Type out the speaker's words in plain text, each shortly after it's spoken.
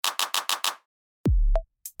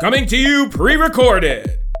Coming to you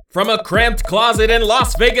pre-recorded from a cramped closet in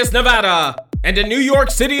Las Vegas, Nevada, and a New York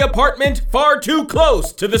City apartment far too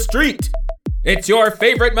close to the street. It's your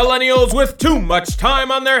favorite millennials with too much time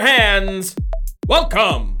on their hands.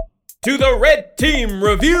 Welcome to the Red Team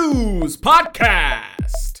Reviews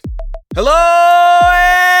Podcast. Hello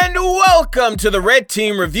and welcome to the Red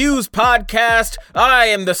Team Reviews Podcast. I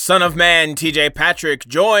am the son of man, TJ Patrick,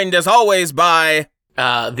 joined as always by...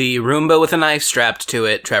 the Roomba with a knife strapped to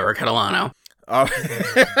it, Trevor Catalano. Oh.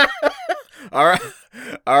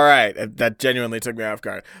 All right. That genuinely took me off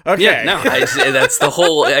guard. Okay. Yeah, no, that's the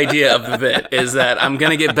whole idea of the bit, is that I'm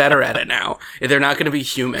gonna get better at it now. They're not gonna be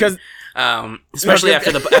human. Especially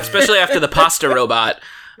after the pasta robot.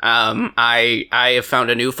 I have found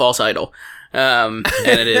a new false idol. And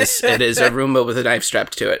it is a Roomba with a knife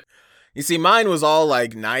strapped to it. You see, mine was all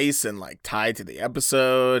like nice and like tied to the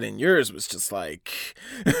episode, and yours was just like,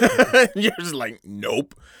 yours like,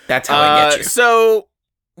 nope. That's how I get you.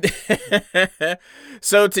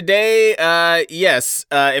 So today, yes,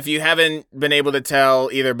 if you haven't been able to tell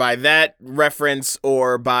either by that reference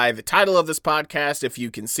or by the title of this podcast, if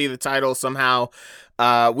you can see the title somehow,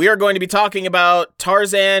 we are going to be talking about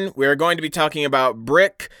Tarzan. We are going to be talking about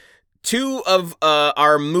Brick. Two of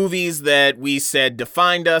our movies that we said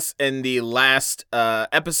defined us in the last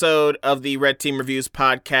episode of the Red Team Reviews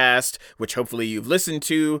podcast, which hopefully you've listened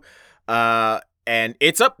to, and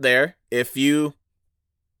it's up there if you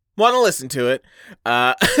want to listen to it.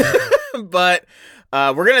 But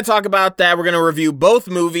we're going to talk about that. We're going to review both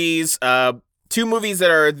movies, two movies that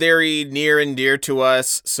are very near and dear to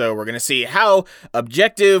us, so we're going to see how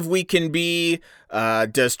objective we can be.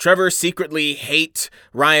 Does Trevor secretly hate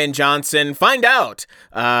Rian Johnson? Find out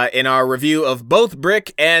in our review of both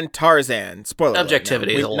Brick and Tarzan. Spoiler alert,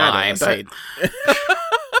 objectivity is a lie, but...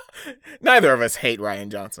 Neither of us hate Rian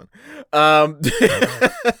Johnson. The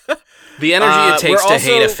energy it takes to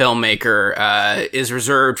hate a filmmaker is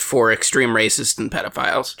reserved for extreme racists and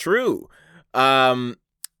pedophiles. True.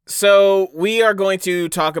 So we are going to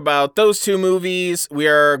talk about those two movies. We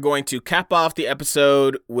are going to cap off the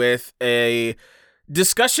episode with a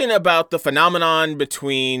discussion about the phenomenon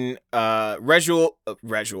between regular,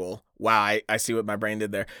 wow, I see what my brain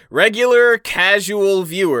did there. Regular casual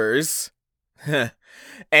viewers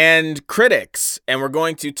and critics. And we're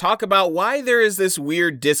going to talk about why there is this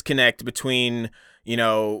weird disconnect between, you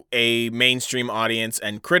know, a mainstream audience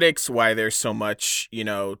and critics, why there's so much, you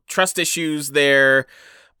know, trust issues there.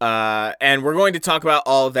 And we're going to talk about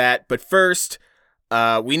all of that. But first,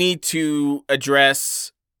 we need to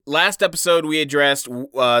address... Last episode, we addressed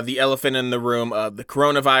the elephant in the room of the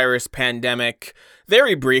coronavirus pandemic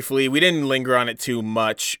very briefly. We didn't linger on it too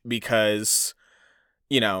much because,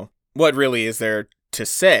 you know, what really is there to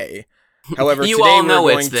say? However, you today all know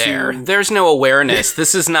we're it's going there. to... There's no awareness.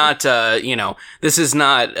 This is not, a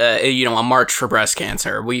march for breast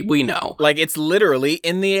cancer. We know. Like, it's literally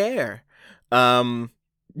in the air.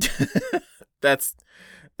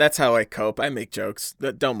 That's how I cope. I make jokes.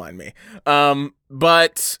 Don't mind me.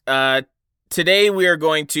 But today we are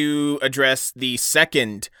going to address the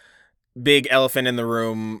second big elephant in the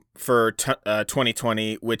room for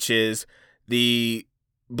 2020, which is the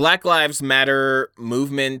Black Lives Matter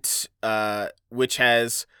movement, which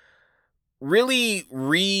has really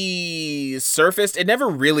resurfaced. It never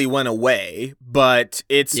really went away, but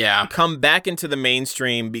it's come back into the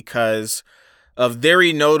mainstream because of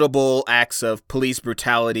very notable acts of police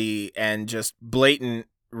brutality and just blatant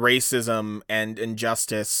racism and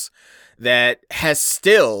injustice that has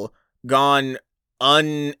still gone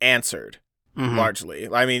unanswered, largely.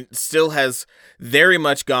 I mean, still has very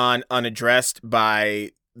much gone unaddressed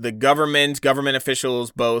by the government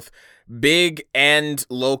officials, both big and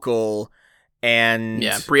local. And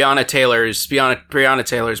Breonna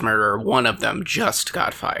Taylor's murderer, one of them just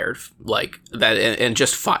got fired, like that, and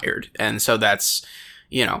just fired. And so that's,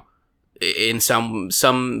 you know, in some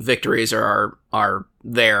victories are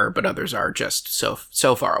there, but others are just so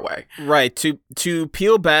far away. Right. To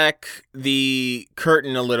peel back the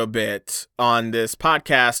curtain a little bit on this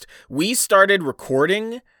podcast, we started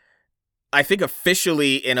recording, I think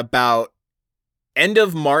officially in about end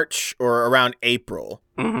of March or around April.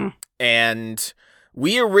 Mm-hmm. And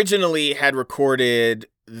we originally had recorded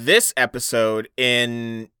this episode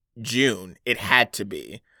in June. It had to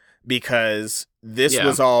be, because this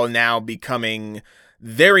was all now becoming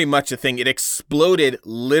very much a thing. It exploded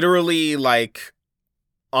literally like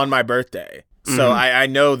on my birthday. Mm-hmm. So I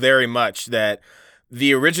know very much that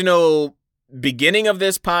the original beginning of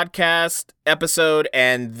this podcast episode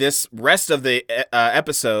and this rest of the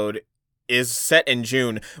episode is set in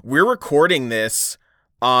June. We're recording this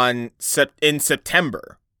in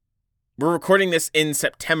September. We're recording this in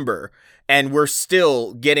September, and we're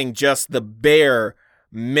still getting just the bare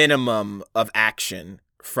minimum of action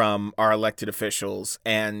from our elected officials,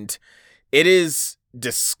 and it is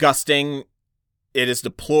disgusting. It is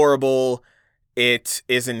deplorable. It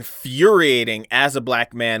is infuriating as a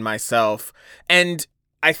black man myself, and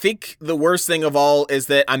I think the worst thing of all is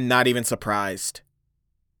that I'm not even surprised.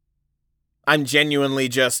 I'm genuinely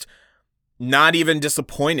just not even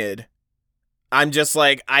disappointed. I'm just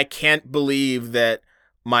like, I can't believe that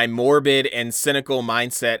my morbid and cynical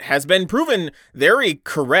mindset has been proven very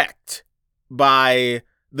correct by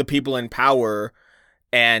the people in power.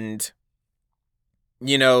 And,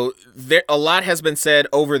 you know, a lot has been said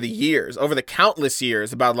over the years, over the countless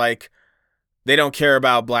years, about like, they don't care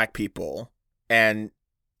about black people, and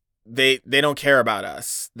they don't care about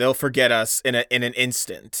us. They'll forget us in an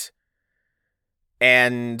instant.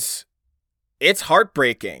 And it's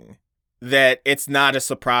heartbreaking that it's not a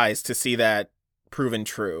surprise to see that proven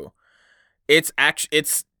true. It's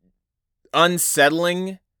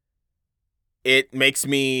unsettling. It makes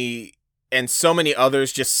me and so many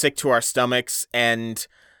others just sick to our stomachs, and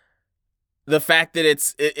the fact that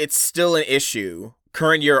it's still an issue,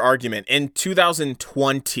 current year argument in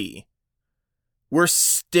 2020, we're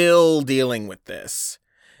still dealing with this,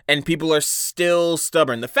 and people are still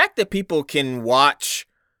stubborn. The fact that people can watch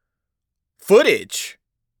footage,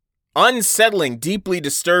 unsettling, deeply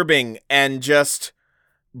disturbing, and just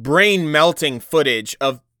brain-melting footage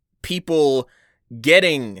of people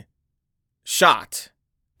getting shot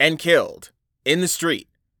and killed in the street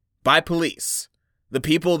by police, the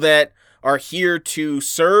people that are here to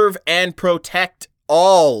serve and protect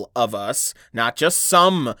all of us, not just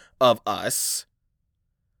some of us.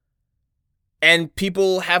 And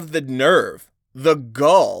people have the nerve, the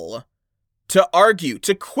gall, to argue,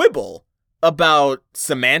 to quibble about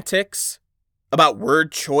semantics, about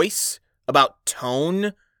word choice, about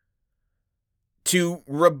tone, to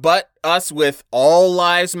rebut us with all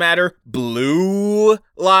lives matter, blue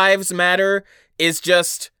lives matter, is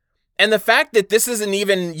just... And the fact that this isn't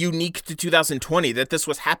even unique to 2020, that this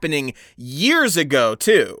was happening years ago,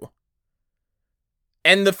 too.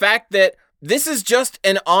 And the fact that this is just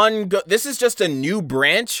this is just a new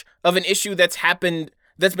branch of an issue that's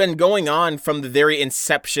been going on from the very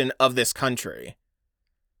inception of this country.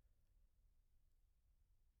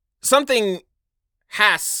 Something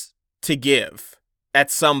has to give at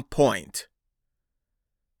some point.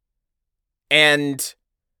 And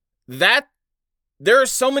that there are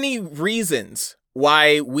so many reasons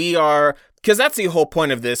why we are, because that's the whole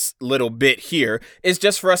point of this little bit here, is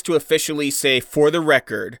just for us to officially say, for the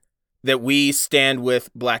record, that we stand with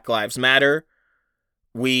Black Lives Matter.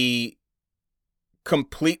 We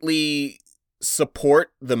completely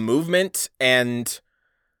support the movement, and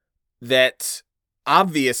that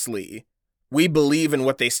obviously we believe in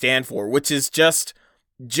what they stand for, which is just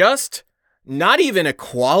not even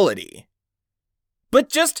equality, but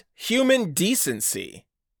just human decency.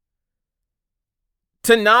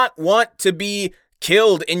 To not want to be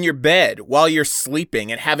killed in your bed while you're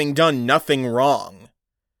sleeping and having done nothing wrong.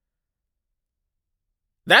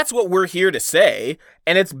 That's what we're here to say,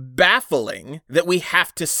 and it's baffling that we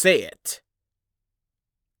have to say it.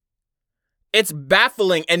 It's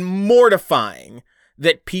baffling and mortifying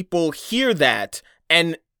that people hear that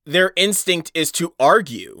and their instinct is to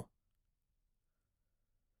argue.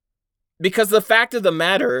 Because the fact of the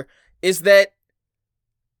matter is that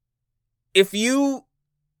if you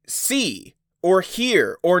see or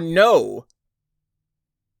hear or know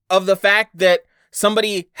of the fact that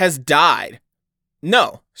somebody has died,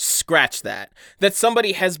 no, scratch that, that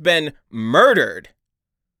somebody has been murdered,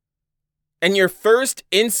 and your first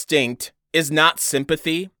instinct is not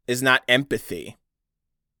sympathy, is not empathy,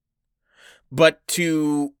 but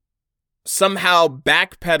to somehow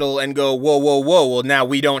backpedal and go, whoa, well, now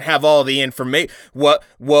we don't have all the information. What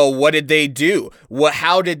did they do?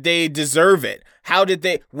 How did they deserve it?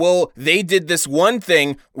 They did this one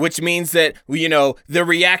thing, which means that, the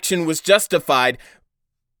reaction was justified.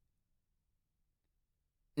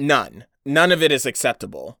 None of it is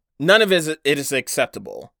acceptable. None of it is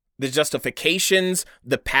acceptable. The justifications,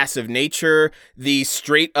 the passive nature, the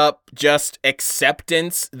straight up just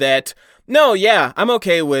acceptance that, no, yeah, I'm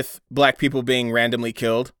okay with black people being randomly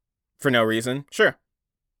killed for no reason. Sure.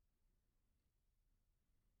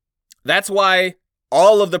 That's why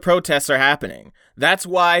all of the protests are happening. That's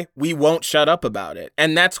why we won't shut up about it.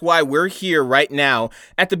 And that's why we're here right now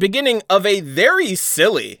at the beginning of a very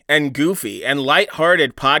silly and goofy and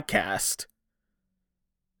lighthearted podcast,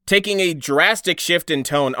 taking a drastic shift in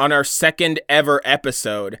tone on our second ever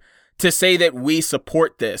episode to say that we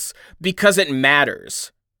support this because it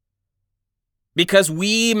matters. Because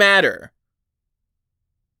we matter.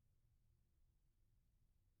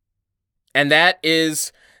 And that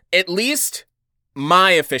is at least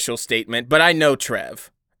my official statement, but I know Trev.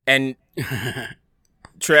 And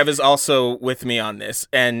Trev is also with me on this.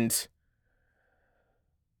 And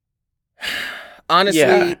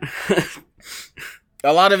honestly,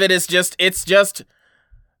 a lot of it is it's just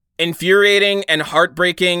infuriating and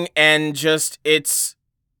heartbreaking, and just it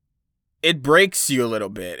breaks you a little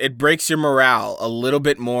bit. It breaks your morale a little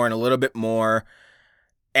bit more and a little bit more.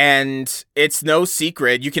 And it's no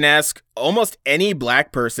secret. You can ask almost any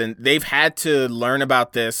black person. They've had to learn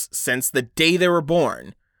about this since the day they were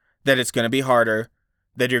born, that it's going to be harder,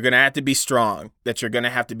 that you're going to have to be strong, that you're going to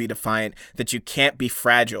have to be defiant, that you can't be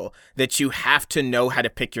fragile, that you have to know how to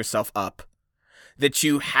pick yourself up, that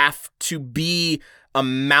you have to be a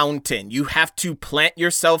mountain. You have to plant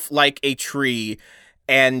yourself like a tree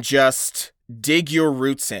and just dig your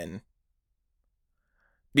roots in.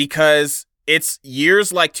 Because it's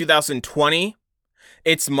years like 2020.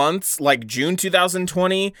 It's months like June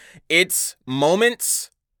 2020. It's moments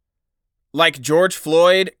like George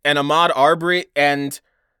Floyd and Ahmaud Arbery and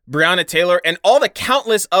Breonna Taylor and all the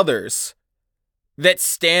countless others that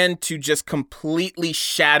stand to just completely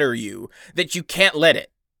shatter you, that you can't let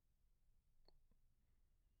it.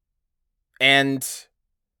 And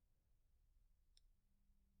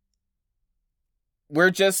we're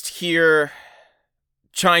just here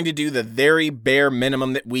trying to do the very bare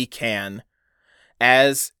minimum that we can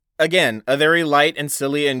as, again, a very light and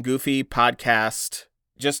silly and goofy podcast.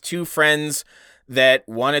 Just two friends that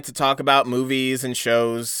wanted to talk about movies and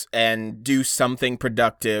shows and do something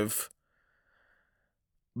productive.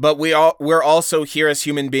 But we're also here as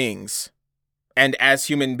human beings. And as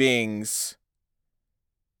human beings,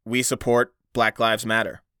 we support Black Lives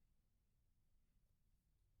Matter.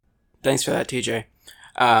 Thanks for that, TJ.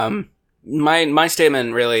 My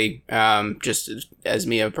statement really, just as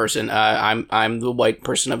me, a person, I'm the white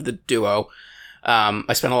person of the duo.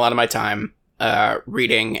 I spend a lot of my time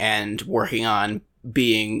reading and working on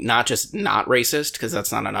being not just not racist, because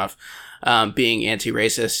that's not enough, being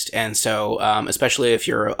anti-racist. And so, especially if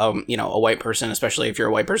you're, a white person, especially if you're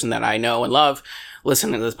a white person that I know and love,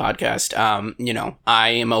 listening to this podcast, I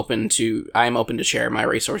am open to share my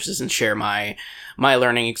resources and share my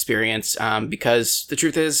learning experience, because the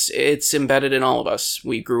truth is, it's embedded in all of us.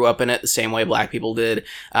 We grew up in it the same way Black people did.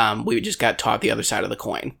 We just got taught the other side of the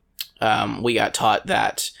coin. We got taught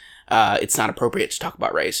that it's not appropriate to talk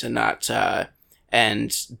about race, and not,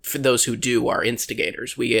 and for those who do are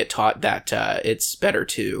instigators. We get taught that it's better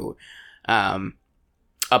to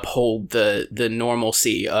uphold the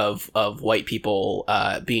normalcy of white people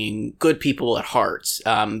being good people at heart,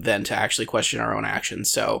 than to actually question our own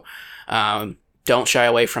actions. So don't shy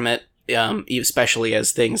away from it, especially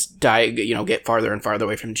as things get farther and farther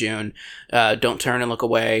away from June. Don't turn and look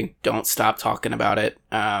away. Don't stop talking about it.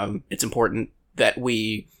 It's important that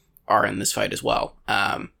we are in this fight as well,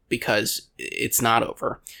 because it's not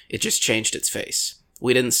over. It just changed its face.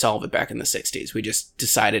 We didn't solve it back in the 60s. We just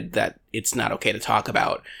decided that it's not okay to talk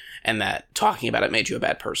about, and that talking about it made you a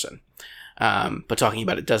bad person. But talking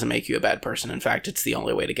about it doesn't make you a bad person. In fact, it's the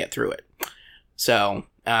only way to get through it. So,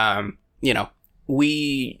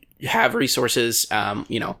 we have resources.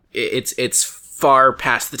 It's far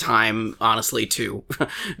past the time, honestly, to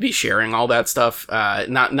be sharing all that stuff.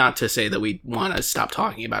 Not to say that we want to stop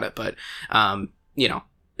talking about it, but,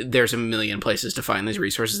 there's a million places to find these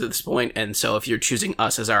resources at this point. And so if you're choosing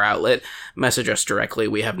us as our outlet, message us directly.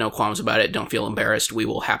 We have no qualms about it. Don't feel embarrassed. We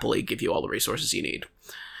will happily give you all the resources you need.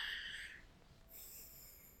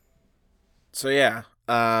 So yeah,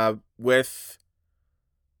 with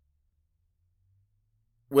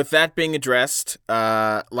that being addressed,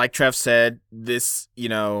 like Trev said, this,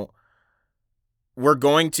 we're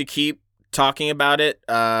going to keep talking about it.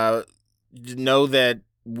 Know that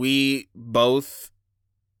we both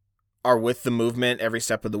are with the movement every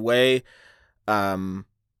step of the way.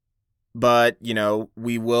 But,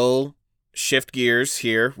 we will shift gears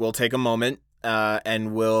here. We'll take a moment,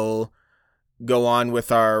 and we'll go on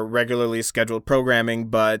with our regularly scheduled programming.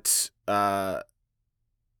 But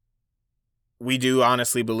we do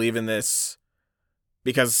honestly believe in this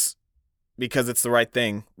because it's the right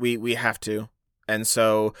thing. We have to. And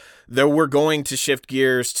so, though we're going to shift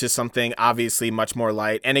gears to something obviously much more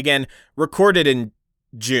light, and again, recorded in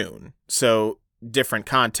June, so different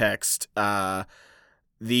context,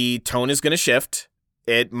 the tone is going to shift.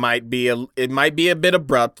 It might be a bit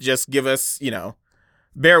abrupt. Just give us,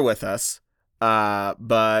 bear with us.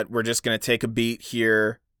 But we're just going to take a beat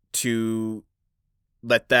here to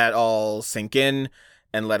let that all sink in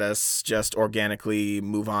and let us just organically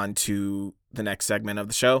move on to the next segment of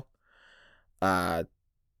the show.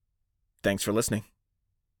 Thanks for listening.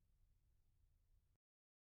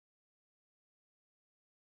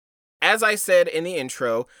 As I said in the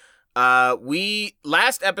intro,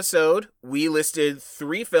 last episode, we listed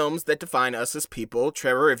 3 films that define us as people.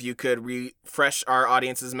 Trevor, if you could refresh our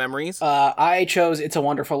audience's memories. I chose It's a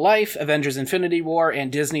Wonderful Life, Avengers Infinity War,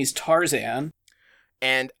 and Disney's Tarzan.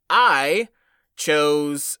 And I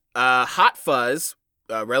chose Hot Fuzz,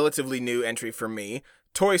 a relatively new entry for me,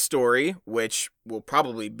 Toy Story, which will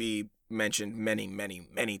probably be mentioned many, many,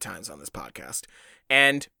 many times on this podcast,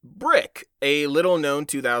 and Brick, a little-known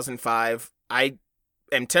 2005, I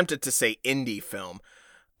am tempted to say indie film,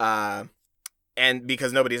 and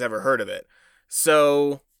because nobody's ever heard of it.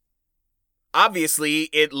 So, obviously,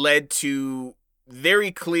 it led to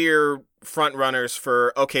very clear frontrunners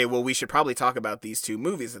for, okay, well, we should probably talk about these 2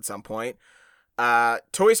 movies at some point.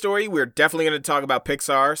 Toy Story, we're definitely going to talk about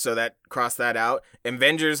Pixar, so that cross that out.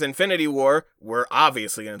 Avengers Infinity War, we're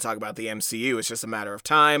obviously going to talk about the MCU. It's just a matter of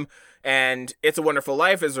time. And It's a Wonderful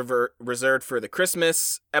Life is reserved for the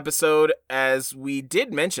Christmas episode, as we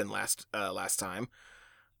did mention last time.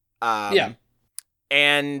 Yeah.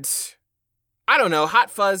 And I don't know, Hot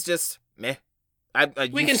Fuzz just meh.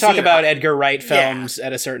 We can talk about Edgar Wright films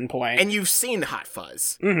at a certain point. And you've seen Hot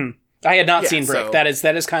Fuzz. Mm-hmm. I had not seen Brick. So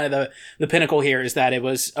that is kind of the pinnacle here, is that it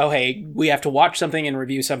was, oh hey, we have to watch something and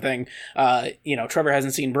review something. Trevor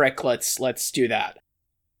hasn't seen Brick. Let's do that.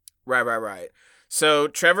 Right. So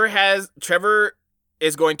Trevor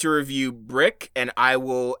is going to review Brick, and I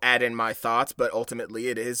will add in my thoughts, but ultimately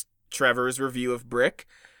it is Trevor's review of Brick.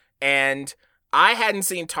 And I hadn't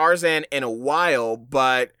seen Tarzan in a while,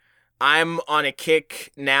 but I'm on a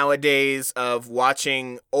kick nowadays of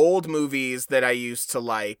watching old movies that I used to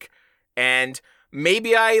like, and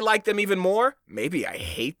maybe I like them even more. Maybe I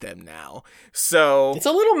hate them now. So it's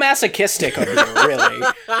a little masochistic over here, really.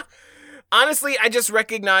 Honestly, I just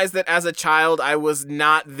recognize that as a child, I was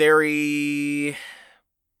not very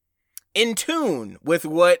in tune with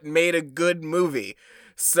what made a good movie.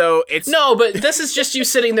 So it's... No, but this is just you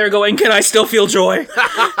sitting there going, can I still feel joy?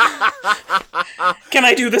 Can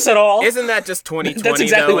I do this at all? Isn't that just 2020, That's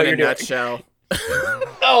exactly what in you're a nutshell?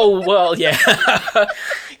 Oh, well, yeah.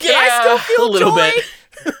 Can I still feel a little joy? bit.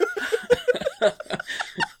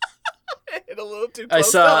 Hit a little too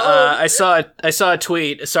close to home. I saw a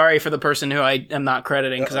tweet. Sorry for the person who I am not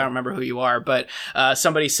crediting because I don't remember who you are, but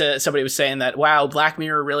somebody was saying that, wow, Black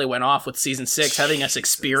Mirror really went off with season 6, having us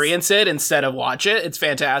experience it instead of watch it. It's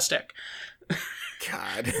fantastic.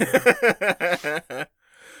 God.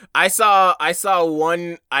 I saw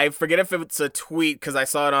one, I forget if it's a tweet because I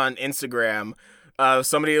saw it on Instagram.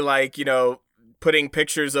 Somebody putting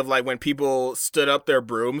pictures of when people stood up their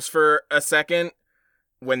brooms for a second.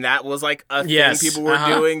 When that was a thing people were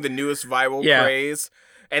doing, the newest viral craze.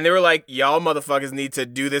 And they were like, y'all motherfuckers need to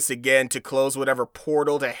do this again to close whatever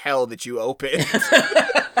portal to hell that you opened.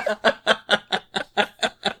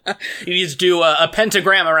 You need to do a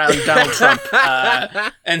pentagram around Donald Trump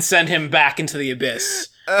and send him back into the abyss.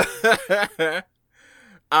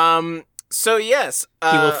 So yes.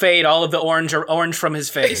 He will fade all of the orange from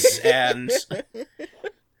his face, and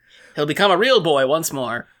he'll become a real boy once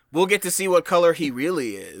more. We'll get to see what color he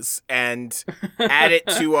really is, and add it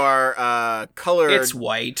to our color. It's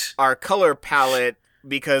white. Our color palette,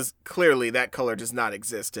 because clearly that color does not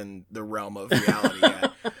exist in the realm of reality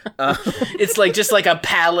yet. It's just like a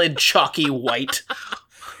pallid, chalky white.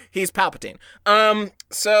 He's Palpatine.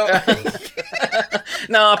 So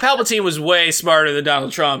no, Palpatine was way smarter than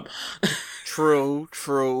Donald Trump. True.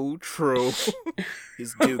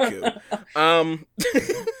 He's Dooku.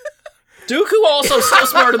 Dooku also so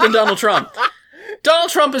smarter than Donald Trump.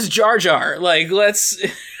 Donald Trump is Jar Jar.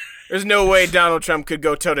 There's no way Donald Trump could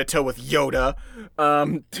go toe to toe with Yoda.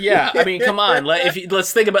 Yeah, I mean, come on.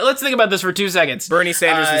 Let's think about this for 2 seconds. Bernie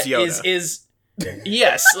Sanders is Yoda.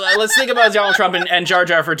 Yes, let's think about Donald Trump and Jar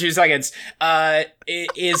Jar for 2 seconds.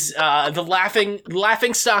 Is the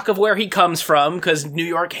laughing stock of where he comes from, because New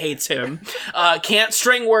York hates him, can't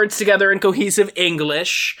string words together in cohesive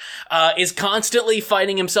English, is constantly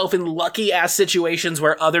finding himself in lucky-ass situations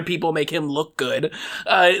where other people make him look good.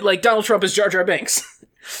 Donald Trump is Jar Jar Binks.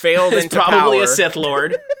 Failed into probably power. A Sith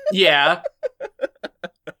Lord. Yeah.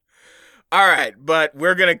 All right, but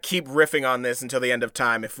we're going to keep riffing on this until the end of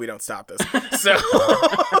time if we don't stop this.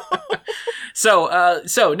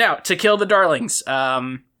 So now, To Kill the Darlings.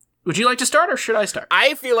 Would you like to start, or should I start?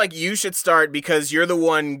 I feel like you should start because you're the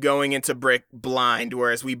one going into Brick blind,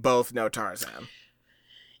 whereas we both know Tarzan.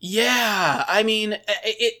 Yeah, I mean,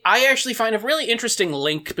 I actually find a really interesting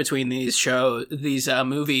link between these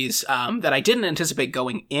movies that I didn't anticipate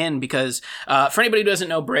going in because for anybody who doesn't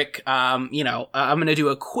know Brick, I'm going to do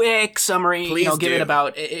a quick summary. Please give it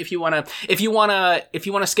about if you want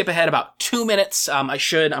to skip ahead about 2 minutes. I'm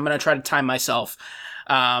going to try to time myself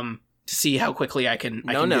to see how quickly I can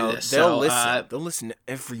do this. They'll listen. They'll listen to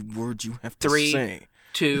every word you have to say. 3,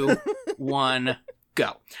 2, 1,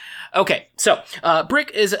 go. Okay, so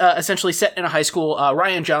Brick is essentially set in a high school.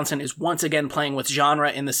 Rian Johnson is once again playing with genre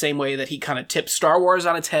in the same way that he kind of tipped Star Wars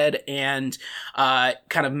on its head and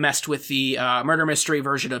kind of messed with the murder mystery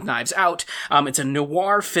version of Knives Out. It's a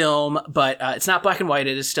noir film, but it's not black and white.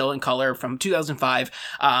 It is still in color from 2005,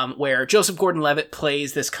 where Joseph Gordon-Levitt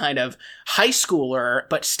plays this kind of high schooler,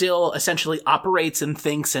 but still essentially operates and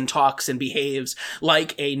thinks and talks and behaves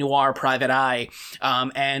like a noir private eye.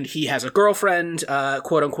 And he has a girlfriend,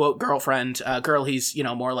 quote unquote, girlfriend, girl he's,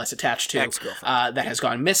 more or less attached to, ex-girlfriend. that has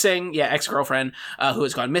gone missing. Yeah, ex-girlfriend, who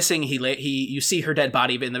has gone missing. You see her dead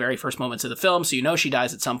body in the very first moments of the film, so she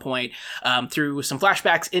dies at some point. Through some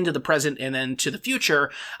flashbacks into the present and then to the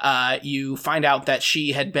future, you find out that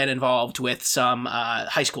she had been involved with some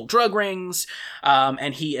high school drug rings,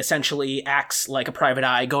 and he essentially acts like a private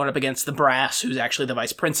eye going up against the brass, who's actually the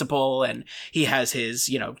vice principal, and he has his,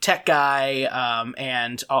 tech guy,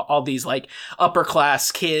 and all these, like, upper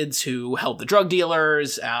class kids who help the drug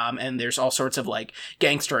dealers, and there's all sorts of, like,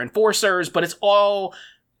 gangster enforcers, but it's all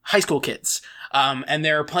high school kids. And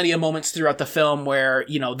there are plenty of moments throughout the film where,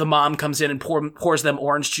 the mom comes in and pours them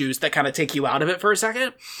orange juice that kind of take you out of it for a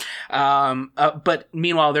second. But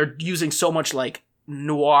meanwhile, they're using so much, like,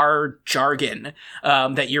 noir jargon,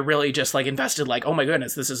 that you're really just, like, invested, like, oh my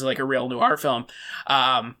goodness, this is, like, a real noir film.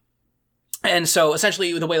 And so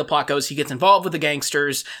essentially the way the plot goes, he gets involved with the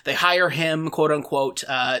gangsters. They hire him, quote unquote,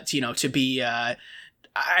 to be,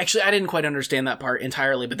 actually, I didn't quite understand that part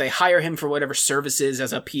entirely, but they hire him for whatever services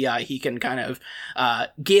as a PI he can kind of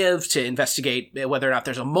give to investigate whether or not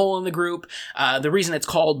there's a mole in the group. The reason it's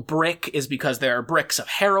called Brick is because there are bricks of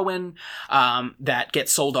heroin that get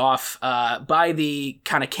sold off by the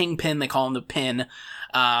kind of kingpin. They call him the Pin.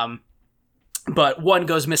 But one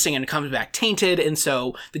goes missing and comes back tainted, and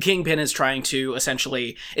so the Kingpin is trying to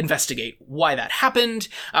essentially investigate why that happened.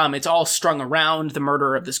 It's all strung around the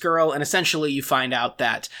murder of this girl, and essentially you find out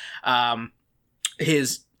that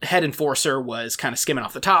his head enforcer was kind of skimming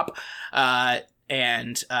off the top,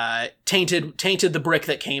 and tainted the brick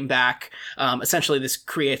that came back. Essentially, this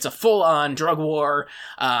creates a full-on drug war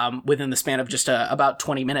within the span of just about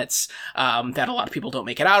 20 minutes that a lot of people don't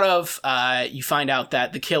make it out of. You find out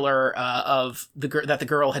that the killer that the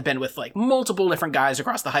girl had been with, like, multiple different guys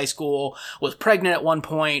across the high school, was pregnant at one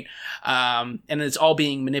point, and it's all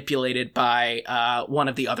being manipulated by one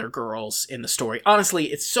of the other girls in the story.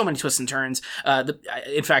 Honestly, it's so many twists and turns.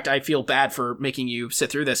 In fact, I feel bad for making you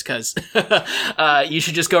sit through this because you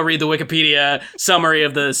should just go read the Wikipedia summary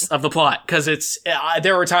of the plot, because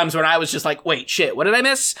there were times when I was just like, wait, shit, what did I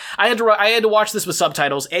miss? I had to watch this with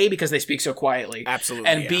subtitles, A, because they speak so quietly, absolutely,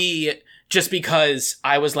 and B, just because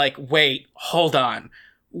I was like, wait, hold on,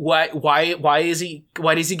 why does he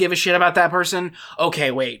give a shit about that person? Okay,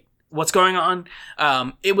 wait, what's going on?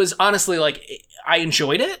 It was honestly, like, I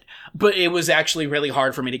enjoyed it, but it was actually really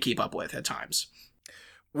hard for me to keep up with at times.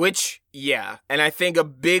 Which, yeah, and I think a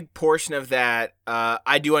big portion of that,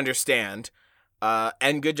 I do understand,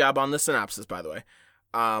 and good job on the synopsis, by the way.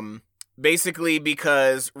 Basically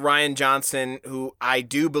because Rian Johnson, who I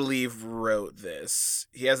do believe wrote this,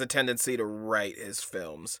 he has a tendency to write his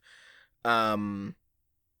films. Let's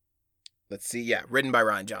see, yeah, written by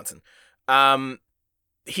Rian Johnson.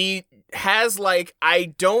 He has, like,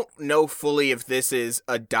 I don't know fully if this is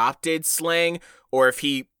adopted slang or if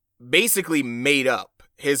he basically made up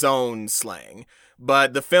his own slang,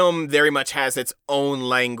 but the film very much has its own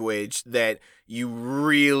language that you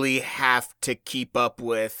really have to keep up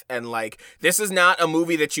with. And, like, this is not a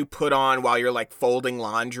movie that you put on while you're, like, folding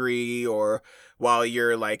laundry or while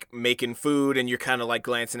you're, like, making food and you're kind of, like,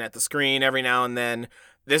 glancing at the screen every now and then.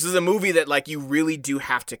 This is a movie that, like, you really do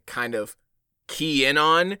have to kind of key in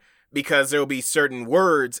on, because there'll be certain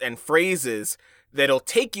words and phrases that'll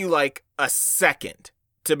take you, like, a second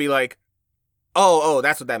to be like, oh,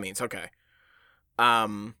 that's what that means. Okay.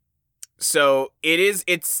 So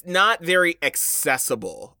it's not very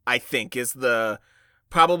accessible, I think, is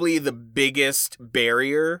probably the biggest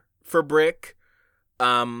barrier for Brick.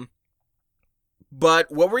 But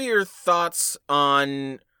what were your thoughts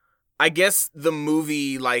on, I guess, the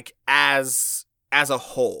movie, like, as a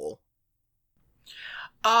whole?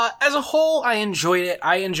 As a whole, I enjoyed it.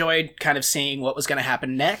 I enjoyed kind of seeing what was going to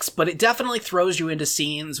happen next, but it definitely throws you into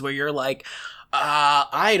scenes where you're like,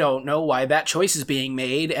 I don't know why that choice is being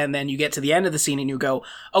made, and then you get to the end of the scene and you go,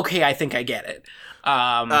 okay, I think I get it.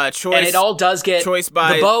 Choice, and it all does get choice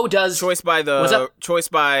by the bow does choice by the choice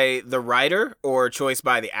by the writer or choice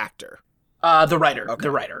by the actor. The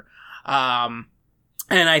writer.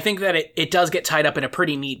 And I think that it does get tied up in a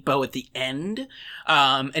pretty neat bow at the end.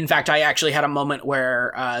 In fact, I actually had a moment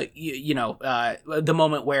where, the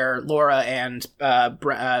moment where Laura and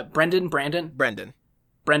Brendan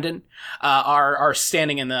are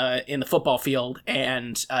standing in the football field,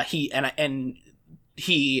 and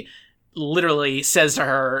he literally says to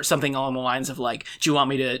her something along the lines of like, do you want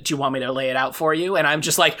me to lay it out for you? And I'm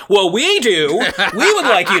just like, well, we do. We would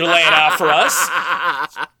like you to lay it out for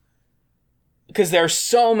us. Because there are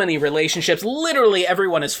so many relationships. Literally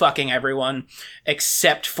everyone is fucking everyone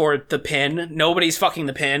except for the pin. Nobody's fucking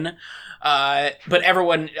the pin. But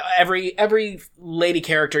everyone, every lady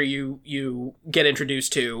character you get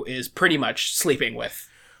introduced to is pretty much sleeping with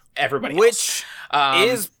everybody else. Which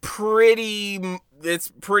is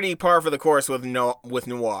it's pretty par for the course with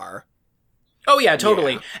noir. Oh yeah,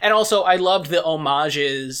 totally. Yeah. And also I loved the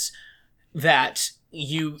homages that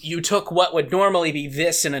you took what would normally be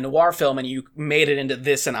this in a noir film and you made it into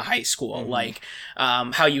this in a high school. Mm-hmm. Like,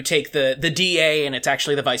 how you take the DA and it's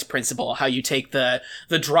actually the vice principal, how you take the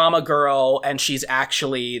drama girl and she's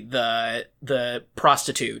actually the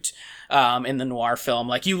prostitute, in the noir film.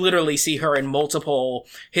 Like, you literally see her in multiple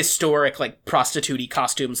historic, like, prostitute-y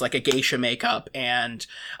costumes, like a geisha makeup and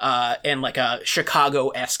like a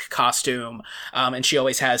Chicago-esque costume. And she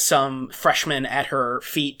always has some freshman at her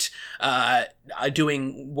feet,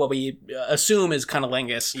 doing what we assume is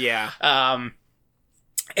cunnilingus. Yeah.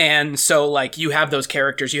 And so, like, you have those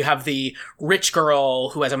characters. You have the rich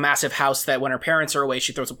girl who has a massive house that when her parents are away,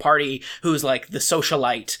 she throws a party, who's, like, the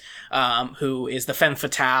socialite, who is the femme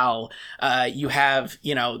fatale. You have,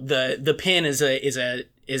 the pin is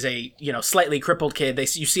a slightly crippled kid.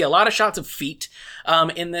 You see a lot of shots of feet,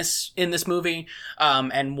 in this movie.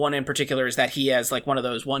 And one in particular is that he has, like,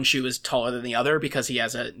 one shoe is taller than the other because he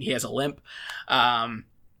has a limp.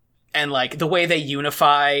 And, like, the way they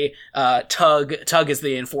unify, Tug is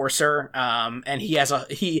the enforcer, and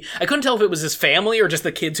I couldn't tell if it was his family or just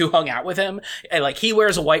the kids who hung out with him. And, like, he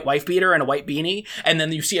wears a white wife beater and a white beanie, and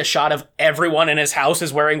then you see a shot of everyone in his house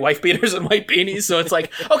is wearing wife beaters and white beanies, so it's like,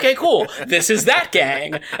 okay, cool, this is that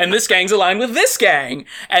gang, and this gang's aligned with this gang.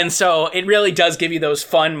 And so it really does give you those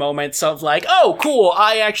fun moments of, like, oh, cool,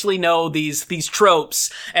 I actually know these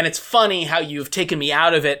tropes, and it's funny how you've taken me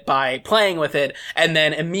out of it by playing with it, and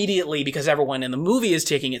then immediately, because everyone in the movie is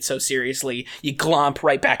taking it so seriously, you glomp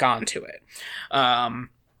right back onto it.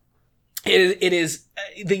 It is,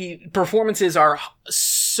 the performances are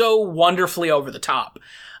so wonderfully over the top,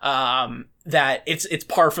 that it's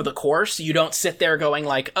par for the course. You don't sit there going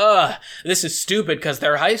like, this is stupid because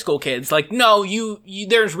they're high school kids. Like, no,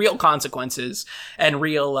 there's real consequences and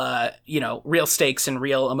real stakes and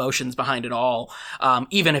real emotions behind it all.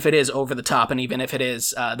 Even if it is over the top and even if it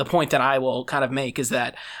is, the point that I will kind of make is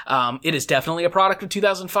that, it is definitely a product of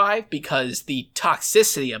 2005 because the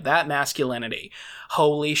toxicity of that masculinity,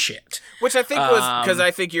 holy shit. Which I think was, because I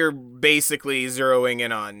think you're basically zeroing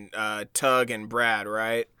in on, Tug and Brad,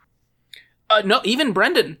 right? No, even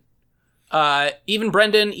Brendan,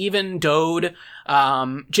 even Dode,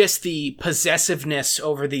 just the possessiveness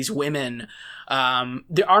over these women.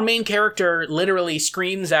 Our main character literally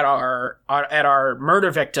screams at our murder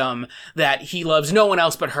victim that he loves no one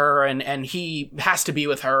else but her, and he has to be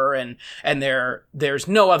with her, and there's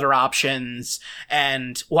no other options.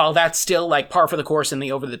 And while that's still like par for the course in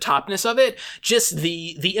the over the topness of it, just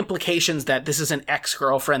the implications that this is an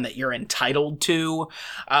ex-girlfriend that you're entitled to,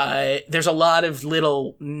 there's a lot of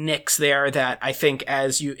little nicks there that I think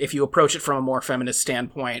if you approach it from a more feminist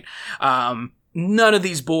standpoint, none of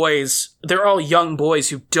these boys, they're all young boys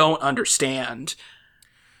who don't understand,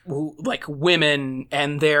 like, women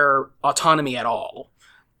and their autonomy at all.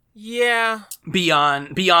 Yeah.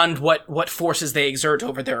 Beyond what forces they exert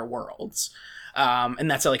over their worlds. And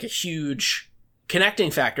that's like a huge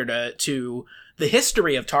connecting factor to the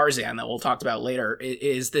history of Tarzan that we'll talk about later,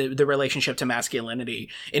 is the relationship to masculinity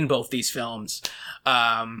in both these films.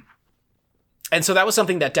 And so that was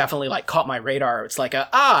something that definitely like caught my radar. It's like,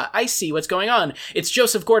 I see what's going on. It's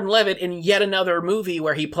Joseph Gordon-Levitt in yet another movie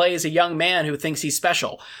where he plays a young man who thinks he's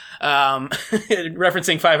special.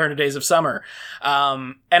 Referencing 500 Days of Summer.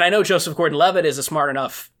 And I know Joseph Gordon-Levitt is a smart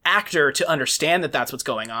enough actor to understand that that's what's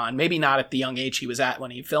going on. Maybe not at the young age he was at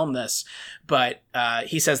when he filmed this, but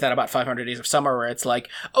he says that about 500 Days of Summer, where it's like,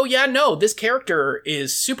 oh yeah, no, this character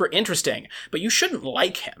is super interesting, but you shouldn't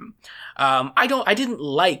like him. I didn't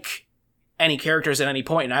like any characters at any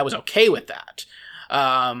point, and I was okay with that.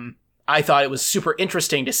 I thought it was super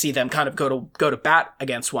interesting to see them kind of go to bat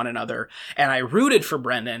against one another, and I rooted for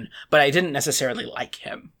Brendan, but I didn't necessarily like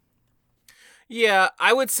him. Yeah,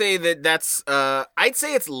 I would say that's I'd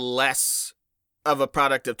say it's less of a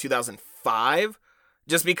product of 2005,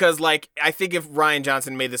 just because, like, I think if Rian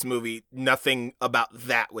Johnson made this movie, nothing about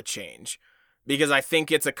that would change, because I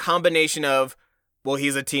think it's a combination of, well,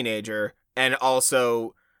 he's a teenager, and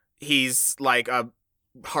also he's like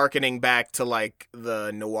harkening back to like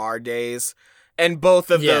the noir days, and both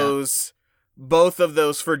of those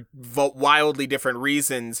for wildly different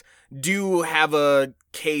reasons do have a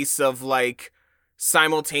case of like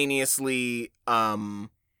simultaneously kind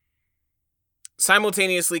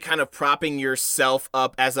of propping yourself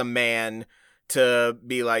up as a man to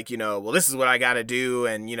be like, you know, well, this is what I gotta do,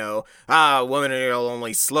 and, you know, women will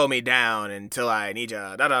only slow me down until I need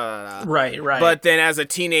ya, da da da da. Right. But then as a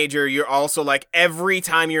teenager, you're also like, every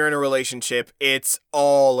time you're in a relationship, it's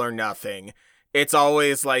all or nothing. It's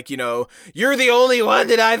always like, you know, you're the only one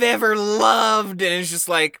that I've ever loved, and it's just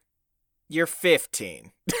like, you're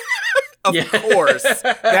 15. Of course,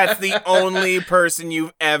 that's the only person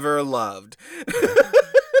you've ever loved.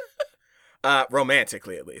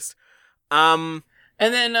 Romantically, at least. And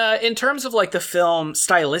then in terms of like the film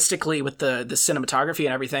stylistically with the cinematography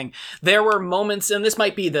and everything, there were moments, and this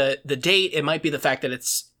might be the date, it might be the fact that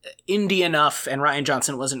it's indie enough and Rian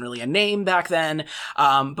Johnson wasn't really a name back then.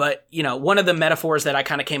 But you know, one of the metaphors that I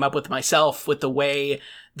kind of came up with myself with the way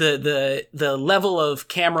the level of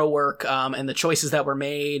camera work and the choices that were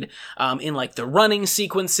made in like the running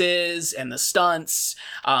sequences and the stunts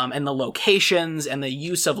and the locations and the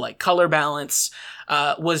use of like color balance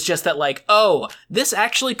was just that like, oh, this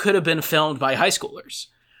actually could have been filmed by high schoolers.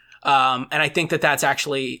 And I think that that's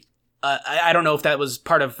actually I don't know if that was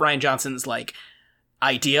part of Rian Johnson's like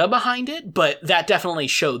idea behind it, but that definitely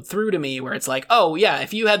showed through to me where it's like, oh yeah,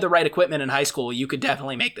 if you had the right equipment in high school, you could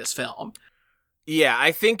definitely make this film. Yeah,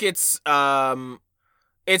 I think it's more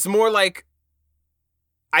like,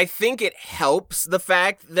 I think it helps the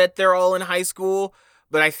fact that they're all in high school,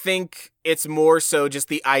 but I think it's more so just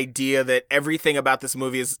the idea that everything about this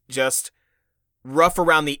movie is just rough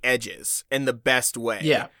around the edges in the best way.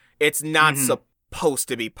 Yeah. It's not supposed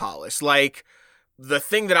to be polished. Like, the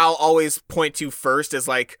thing that I'll always point to first is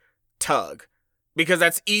like Tug, because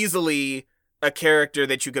that's easily a character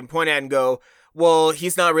that you can point at and go, well,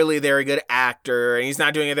 he's not really a very good actor, and he's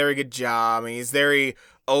not doing a very good job, and he's very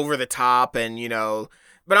over the top, and, you know,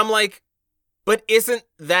 but I'm like, but isn't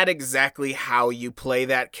that exactly how you play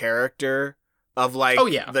that character of like,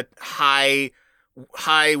 the high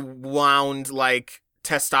wound, like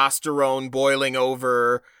testosterone boiling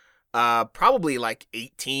over, probably like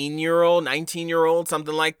 18-year-old, 19-year-old,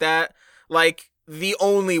 something like that. Like, the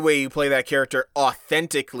only way you play that character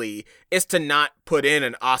authentically is to not put in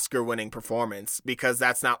an Oscar-winning performance, because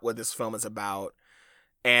that's not what this film is about.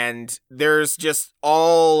 And there's just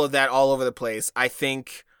all of that all over the place. I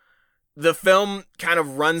think the film kind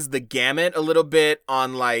of runs the gamut a little bit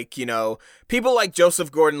on, like, you know, people like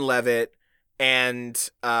Joseph Gordon-Levitt and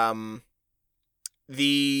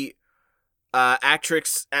the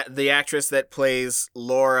actress that plays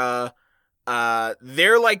Laura.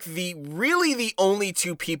 They're like the only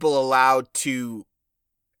two people allowed to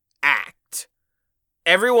act.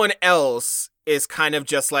 Everyone else is kind of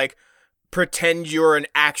just like, pretend you're an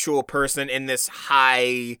actual person in this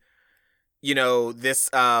high, you know, this,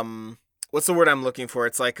 what's the word I'm looking for?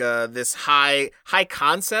 It's like, this high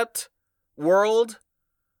concept world.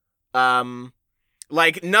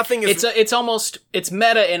 Like, nothing is... It's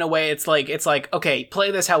meta in a way. It's like, okay,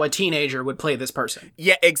 play this how a teenager would play this person.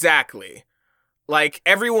 Yeah, exactly. Like,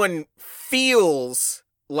 everyone feels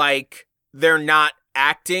like they're not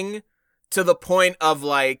acting, to the point of,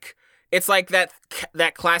 like, it's like that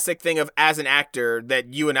classic thing of, as an actor,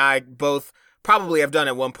 that you and I both probably have done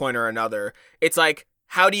at one point or another. It's like,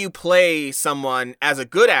 how do you play someone as a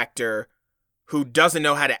good actor who doesn't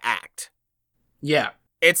know how to act? Yeah.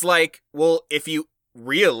 It's like, well, if you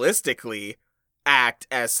realistically act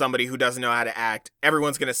as somebody who doesn't know how to act,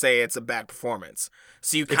 everyone's going to say it's a bad performance.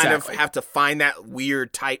 So you kind of have to find that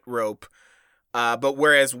weird tightrope But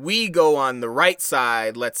whereas we go on the right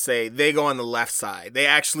side, let's say, they go on the left side. They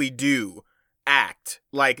actually do act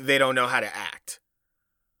like they don't know how to act.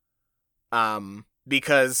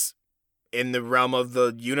 Because in the realm of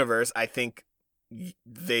the universe, I think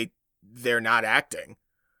they're not acting.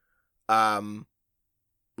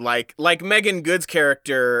 Like Megan Good's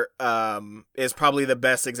character is probably the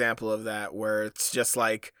best example of that, where it's just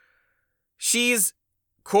like she's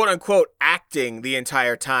quote unquote acting the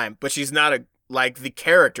entire time, but she's not the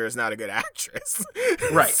character is not a good actress.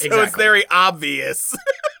 Right, so exactly. It's very obvious.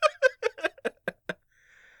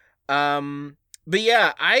 But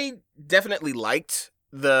yeah, I definitely liked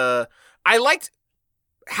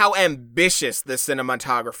how ambitious the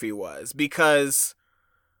cinematography was, because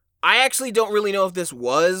I actually don't really know if this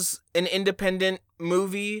was an independent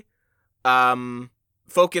movie.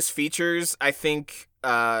 Focus Features, I think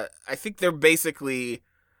they're basically,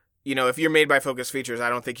 if you're made by Focus Features, I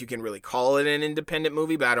don't think you can really call it an independent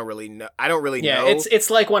movie, but I don't really know. Yeah,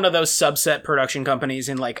 it's like one of those subset production companies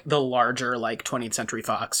in like the larger like 20th Century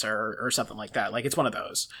Fox or something like that. Like it's one of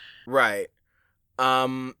those. Right.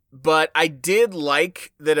 But I did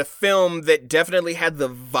like that a film that definitely had the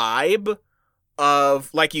vibe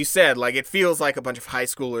of, like you said, like it feels like a bunch of high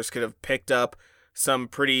schoolers could have picked up some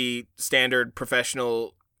pretty standard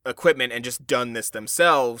professional equipment and just done this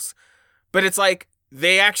themselves. But it's like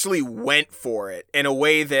they actually went for it in a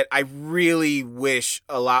way that I really wish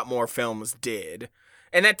a lot more films did.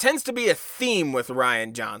 And that tends to be a theme with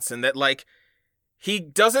Rian Johnson, that like he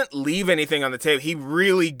doesn't leave anything on the table. He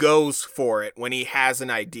really goes for it when he has an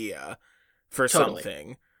idea for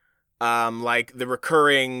something. Like the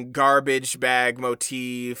recurring garbage bag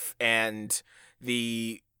motif and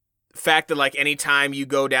the fact that like anytime you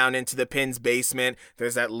go down into the Pin's basement,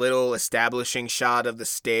 there's that little establishing shot of the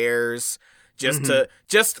stairs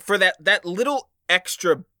just for that little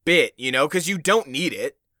extra bit, because you don't need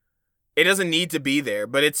it. It doesn't need to be there,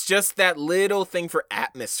 but it's just that little thing for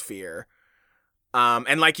atmosphere.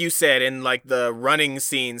 And like you said, in like the running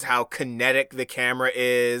scenes, how kinetic the camera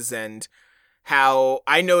is, and how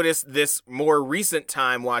I noticed this more recent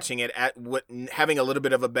time watching it having a little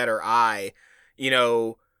bit of a better eye.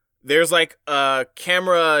 There's like a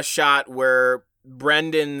camera shot where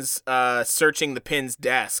Brendan's searching the Pin's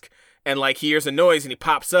desk, and like he hears a noise and he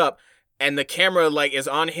pops up, and the camera like is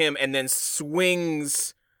on him and then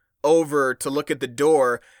swings over to look at the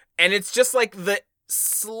door, and it's just like the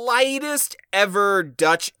slightest ever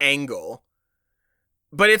Dutch angle,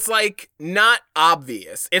 but it's like not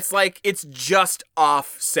obvious. It's like it's just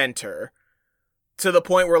off center to the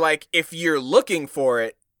point where like if you're looking for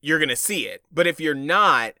it, you're gonna see it, but if you're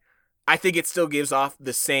not, I think it still gives off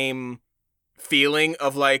the same feeling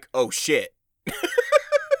of like, oh shit.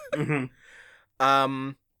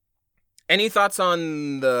 Any thoughts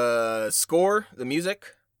on the score, the music?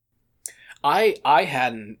 I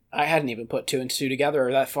hadn't even put two and two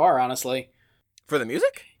together that far, honestly. For the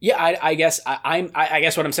music? Yeah, I guess I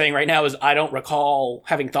guess what I'm saying right now is I don't recall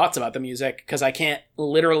having thoughts about the music because I can't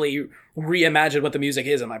literally reimagine what the music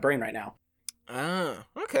is in my brain right now. Oh,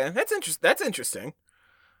 okay, that's interesting.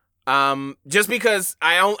 Just because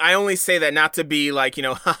I only say that not to be like,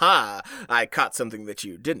 haha, I caught something that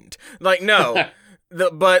you didn't. Like, no.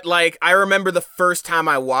 But like I remember the first time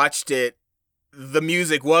I watched it, the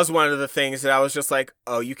music was one of the things that I was just like,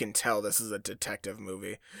 oh, you can tell this is a detective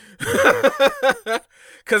movie.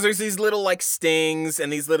 Because there's these little, like, stings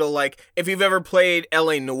and these little, like, if you've ever played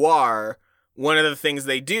L.A. Noire, one of the things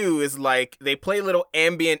they do is, like, they play little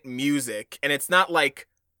ambient music, and it's not, like,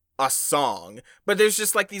 a song, but there's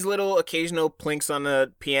just, like, these little occasional plinks on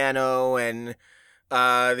the piano and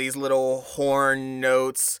these little horn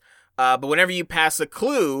notes. But whenever you pass a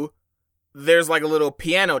clue, there's like a little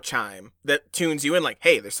piano chime that tunes you in like,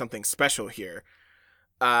 hey, there's something special here.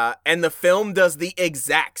 And the film does the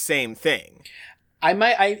exact same thing.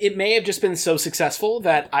 It may have just been so successful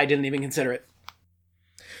that I didn't even consider it.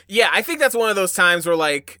 Yeah, I think that's one of those times where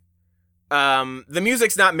like, the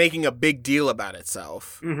music's not making a big deal about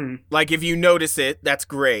itself. Mm-hmm. Like if you notice it, that's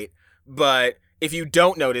great. But if you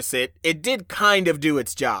don't notice it, it did kind of do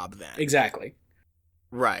its job then. Exactly.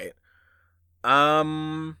 Right.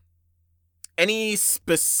 Any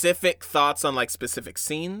specific thoughts on like specific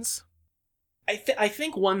scenes? I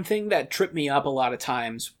think one thing that tripped me up a lot of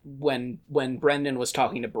times when Brendan was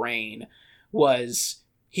talking to Brain was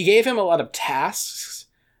he gave him a lot of tasks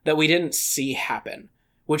that we didn't see happen,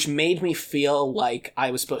 which made me feel like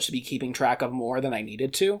I was supposed to be keeping track of more than I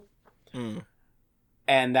needed to. Mm.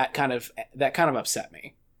 And that kind of upset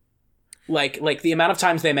me. Like the amount of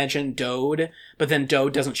times they mention Dode, but then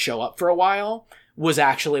Dode doesn't show up for a while was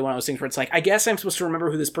actually one of those things where it's like, I guess I'm supposed to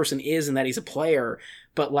remember who this person is and that he's a player,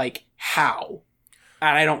 but like, how?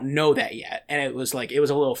 And I don't know that yet. And it was a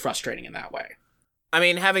little frustrating in that way. I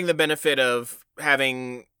mean, having the benefit of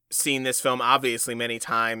having seen this film obviously many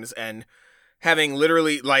times and having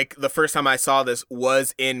literally, like, the first time I saw this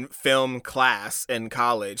was in film class in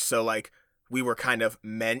college. So, like, we were kind of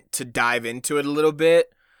meant to dive into it a little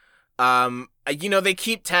bit. You know, they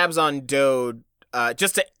keep tabs on Dode,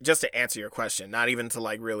 just to answer your question, not even to,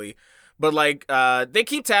 like, really, but, like, they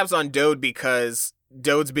keep tabs on Dode because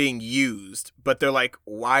Dode's being used, but they're like,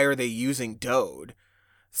 why are they using Dode?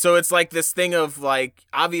 So it's like this thing of, like,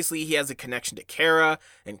 obviously he has a connection to Kara,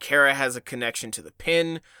 and Kara has a connection to the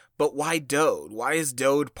pin, but why Dode? Why is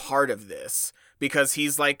Dode part of this? Because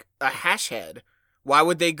he's, like, a hash head. Why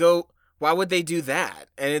would they do that?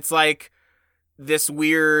 And it's, like, this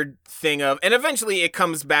weird thing of, and eventually it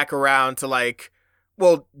comes back around to, like,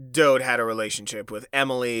 well, Dode had a relationship with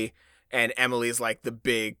Emily, and Emily's, like, the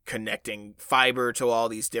big connecting fiber to all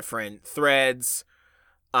these different threads.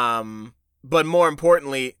 But more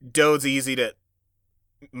importantly, Dode's easy to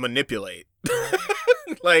manipulate.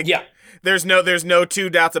 Like, yeah. There's no two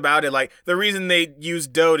doubts about it. Like, the reason they use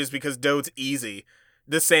Dode is because Dode's easy.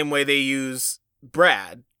 The same way they use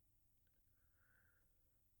Brad.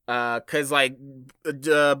 Cause, like,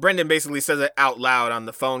 Brendan basically says it out loud on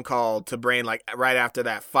the phone call to Brain, like, right after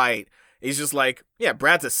that fight. He's just like, yeah,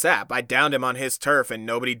 Brad's a sap. I downed him on his turf and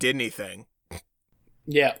nobody did anything.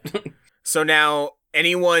 Yeah. So now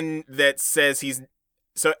anyone that says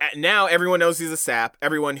now everyone knows he's a sap.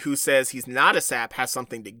 Everyone who says he's not a sap has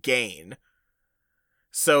something to gain.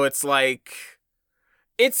 So it's like,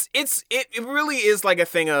 it really is like a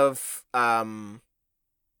thing of,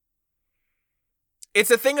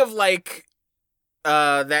 it's a thing of, like,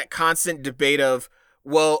 that constant debate of,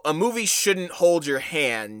 well, a movie shouldn't hold your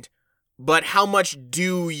hand, but how much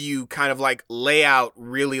do you kind of, like, lay out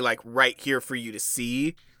really, like, right here for you to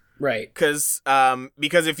see? Right. Because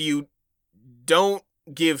if you don't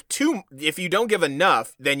give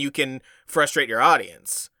enough, then you can frustrate your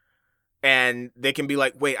audience. And they can be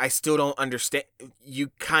like, wait, I still don't understand.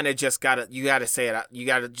 You kind of just gotta say it out. You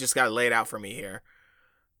gotta lay it out for me here.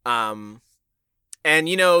 And,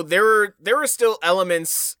 you know, there were still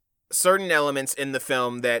certain elements in the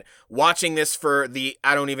film that, watching this for the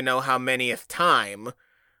I don't even know how manyth time,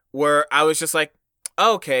 where I was just like,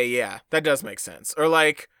 okay, yeah, that does make sense. Or,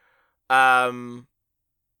 like,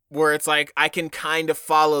 where it's like, I can kind of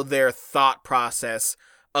follow their thought process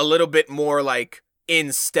a little bit more, like,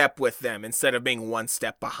 in step with them instead of being one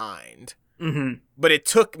step behind. Mm-hmm. But it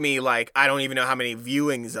took me, like, I don't even know how many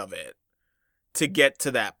viewings of it to get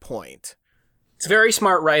to that point. It's very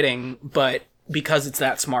smart writing, but because it's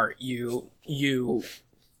that smart, you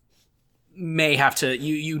may have to,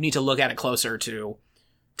 you need to look at it closer to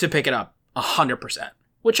pick it up 100%,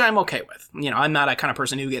 which I'm okay with. You know, I'm not a kind of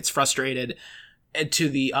person who gets frustrated to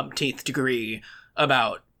the umpteenth degree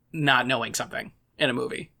about not knowing something in a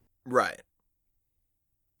movie. Right.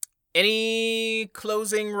 Any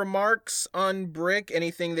closing remarks on Brick?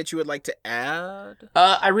 Anything that you would like to add?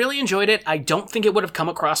 I really enjoyed it. I don't think it would have come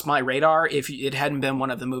across my radar if it hadn't been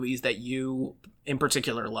one of the movies that you in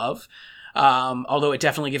particular love. Although it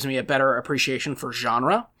definitely gives me a better appreciation for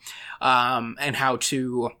genre, and how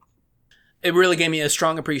to... It really gave me a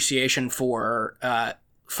strong appreciation for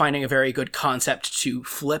finding a very good concept to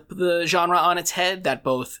flip the genre on its head that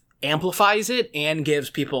both amplifies it and gives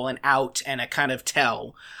people an out and a kind of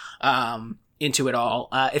tell into it all.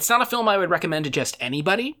 It's not a film I would recommend to just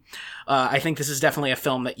anybody. I think this is definitely a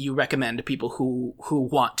film that you recommend to people who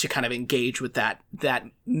want to kind of engage with that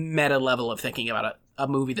meta level of thinking about a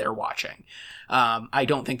movie they're watching. I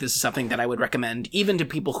don't think this is something that I would recommend even to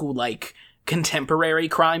people who like contemporary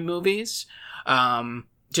crime movies,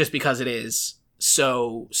 just because it is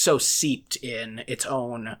so seeped in its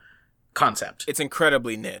own concept. It's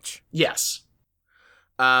incredibly niche. Yes.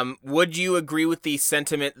 Would you agree with the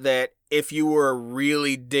sentiment that if you were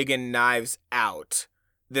really digging Knives Out,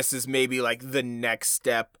 this is maybe like the next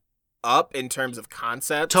step up in terms of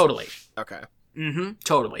concept? Totally. Okay. Mm-hmm.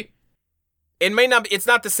 Totally. It's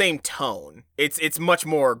not the same tone. It's much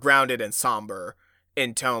more grounded and somber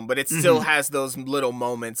in tone, but it still has those little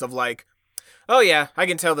moments of like, oh yeah, I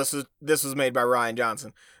can tell this was made by Rian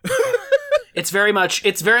Johnson. It's very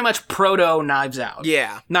much proto Knives Out.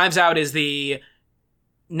 Yeah. Knives Out is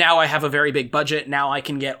now I have a very big budget. Now I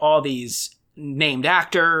can get all these named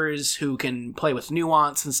actors who can play with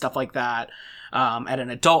nuance and stuff like that, at an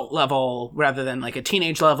adult level rather than like a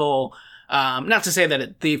teenage level. Not to say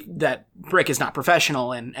that that Brick is not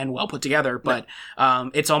professional and well put together, but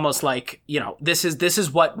it's almost like, this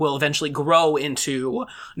is what will eventually grow into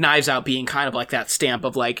Knives Out being kind of like that stamp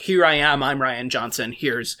of like, here I am, I'm Rian Johnson,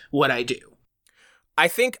 here's what I do. I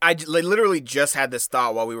think I literally just had this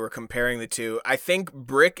thought while we were comparing the two. I think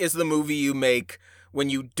Brick is the movie you make when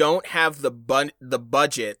you don't have the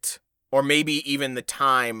budget or maybe even the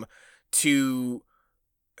time to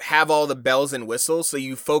have all the bells and whistles, so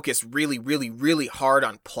you focus really, really, really hard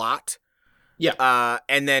on plot. Yeah.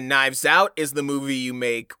 And then Knives Out is the movie you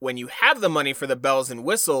make when you have the money for the bells and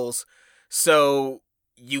whistles, so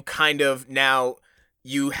you kind of now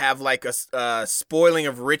you have like a spoiling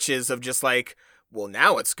of riches of just like, well,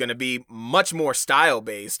 now it's going to be much more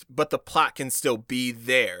style-based, but the plot can still be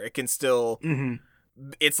there. It can still... Mm-hmm.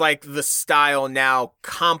 It's like the style now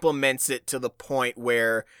complements it to the point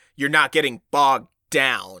where you're not getting bogged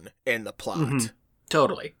down in the plot. Mm-hmm.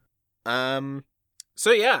 Totally.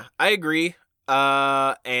 So yeah, I agree.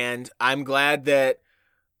 And I'm glad that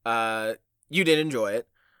you did enjoy it.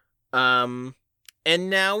 And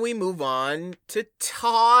now we move on to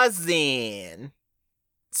Tarzan.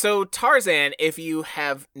 So Tarzan, if you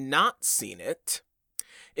have not seen it,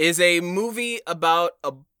 is a movie about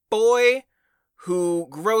a boy who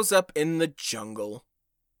grows up in the jungle.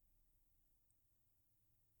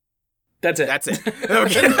 That's it. That's it.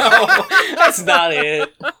 Okay. No, that's not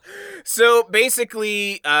it. So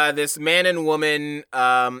basically, this man and woman,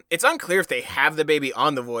 it's unclear if they have the baby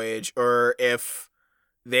on the voyage or if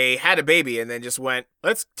they had a baby and then just went,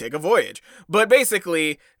 let's take a voyage. But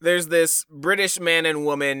basically, there's this British man and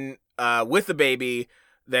woman with a baby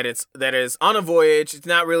that is on a voyage. It's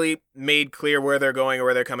not really made clear where they're going or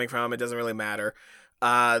where they're coming from. It doesn't really matter.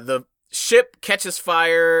 The ship catches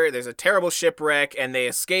fire. There's a terrible shipwreck, and they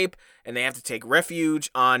escape, and they have to take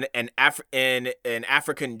refuge on an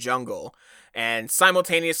African jungle. And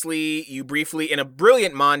simultaneously, you briefly, in a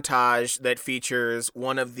brilliant montage that features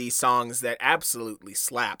one of the songs that absolutely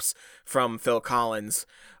slaps from Phil Collins,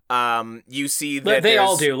 you see that they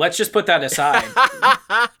all do. Let's just put that aside.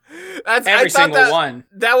 That's every single one.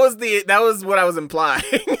 That was what I was implying.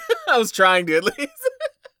 I was trying to at least.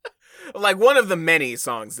 Like one of the many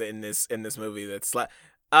songs in this movie that's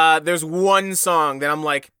there's one song that I'm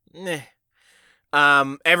like, meh.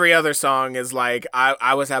 Every other song is like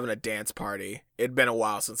I was having a dance party. It'd been a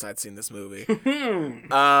while since I'd seen this movie.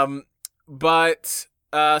 But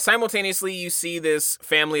simultaneously you see this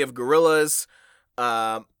family of gorillas,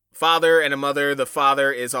 father and a mother. The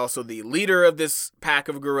father is also the leader of this pack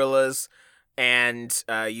of gorillas. And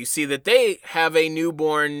you see that they have a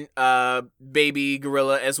newborn baby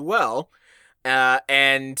gorilla as well.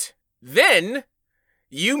 And then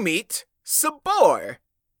you meet Sabor,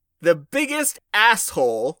 the biggest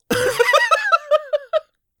asshole.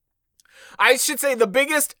 I should say the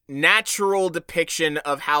biggest natural depiction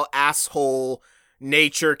of how asshole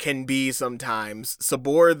nature can be sometimes.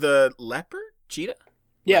 Sabor the leopard? Cheetah?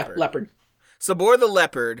 Yeah, leopard. Sabor the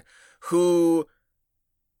leopard, who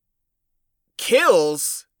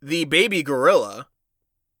kills the baby gorilla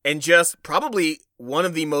and just probably one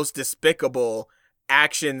of the most despicable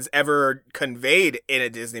actions ever conveyed in a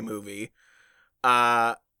Disney movie.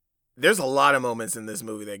 There's a lot of moments in this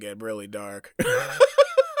movie that get really dark.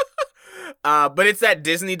 But it's that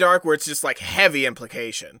Disney dark where it's just like heavy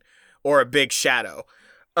implication or a big shadow.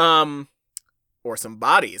 Or some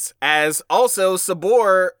bodies. As also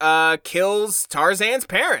Sabor kills Tarzan's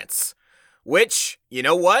parents. Which, you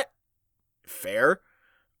know what? Fair.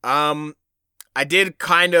 I did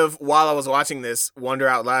kind of, while I was watching this, wonder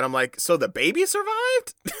out loud. I'm like, so the baby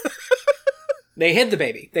survived? They hid the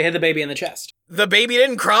baby. They hid the baby in the chest. The baby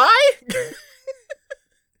didn't cry?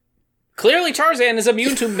 Clearly Tarzan is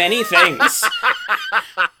immune to many things.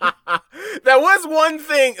 That was one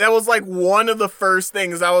thing. That was like one of the first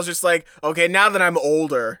things I was just like, okay, now that I'm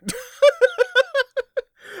older,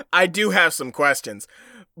 I do have some questions.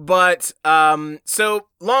 But, so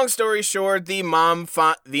long story short, the mom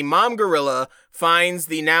gorilla finds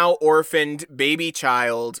the now orphaned baby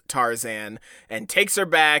child, Tarzan, and takes her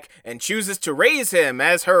back and chooses to raise him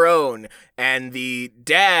as her own. And the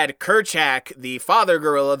dad, Kerchak, the father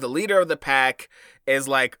gorilla, the leader of the pack, is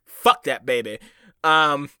like, fuck that baby.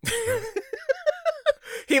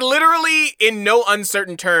 He literally, in no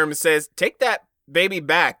uncertain terms, says, take that baby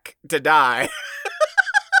back to die.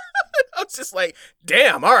 I was just like,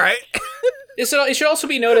 damn, all right. So it should also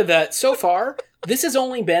be noted that so far, this has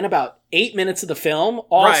only been about 8 minutes of the film,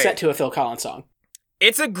 all set to a Phil Collins song.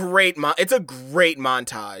 It's a great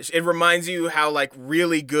montage. It reminds you how like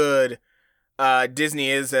really good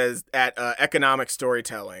Disney is at economic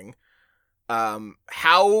storytelling.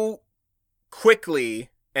 How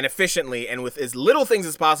quickly and efficiently and with as little things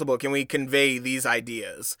as possible can we convey these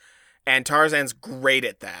ideas? And Tarzan's great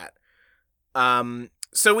at that.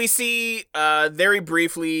 So we see very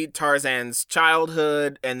briefly Tarzan's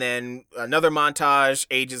childhood, and then another montage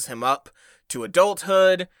ages him up to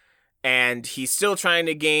adulthood, and he's still trying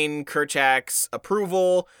to gain Kerchak's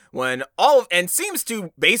approval and seems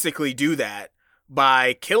to basically do that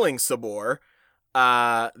by killing Sabor,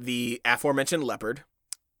 the aforementioned leopard,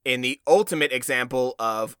 in the ultimate example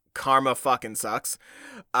of karma fucking sucks.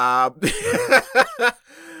 But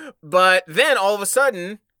then all of a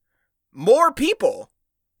sudden, more people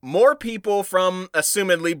from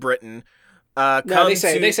assumedly Britain come they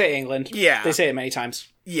say England. Yeah. They say it many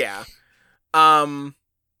times. Yeah.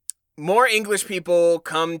 More English people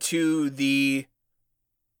come to the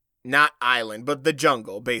not island, but the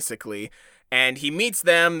jungle, basically. And he meets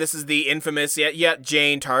them. This is the infamous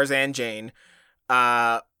Tarzan Jane.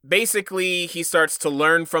 Basically, he starts to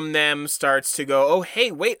learn from them, starts to go, oh,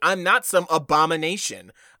 hey, wait, I'm not some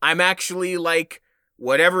abomination. I'm actually like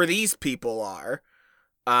whatever these people are.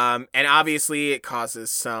 And obviously it causes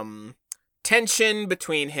some tension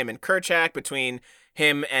between him and Kerchak, between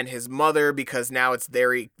him and his mother, because now it's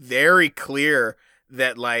very, very clear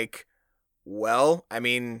that, like, well, I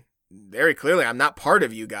mean, very clearly I'm not part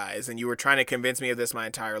of you guys, and you were trying to convince me of this my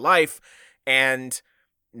entire life, and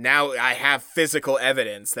now I have physical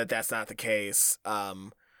evidence that that's not the case.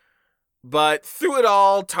 But through it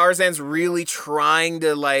all, Tarzan's really trying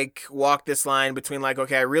to, like, walk this line between, like,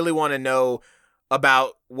 okay, I really want to know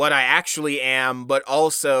about what I actually am, but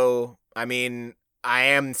also, I mean, I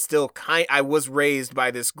am still I was raised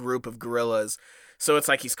by this group of gorillas. So it's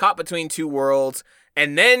like he's caught between two worlds.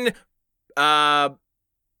 And then,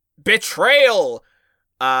 betrayal,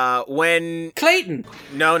 when... Clayton!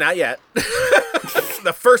 No, not yet.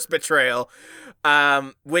 The first betrayal,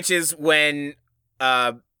 which is when,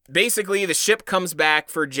 basically the ship comes back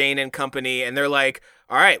for Jane and company, and they're like,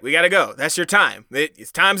 all right, we gotta go. That's your time.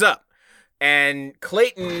 It's time's up. And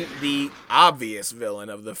Clayton, the obvious villain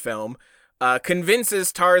of the film,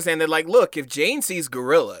 convinces Tarzan that, like, look, if Jane sees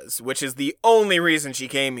gorillas, which is the only reason she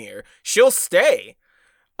came here, she'll stay.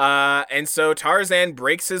 And so Tarzan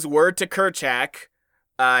breaks his word to Kerchak,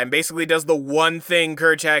 and basically does the one thing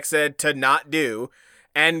Kerchak said to not do,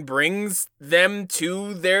 and brings them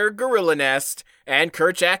to their gorilla nest, and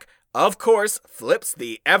Kerchak, of course, flips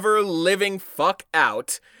the ever-living fuck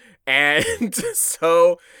out. And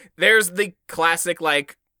so there's the classic,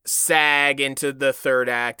 like, sag into the third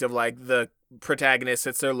act of, like, the protagonist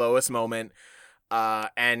hits their lowest moment.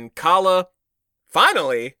 And Kala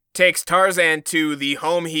finally takes Tarzan to the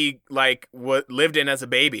home he, like, lived in as a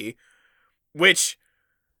baby, which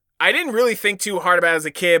I didn't really think too hard about as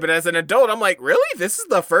a kid, but as an adult, I'm like, really? This is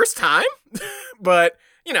the first time? But,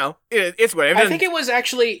 you know, it's whatever. I think it's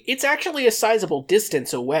actually a sizable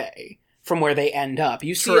distance away from where they end up.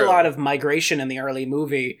 You see a lot of migration in the early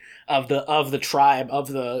movie of the tribe,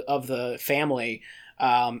 of the family.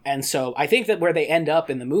 And so I think that where they end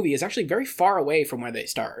up in the movie is actually very far away from where they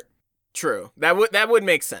start. True. That would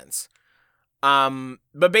make sense.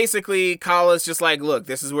 But basically Kala's just like, look,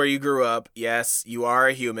 this is where you grew up. Yes, you are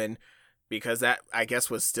a human, because that, I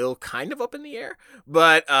guess, was still kind of up in the air.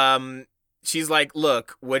 But, she's like,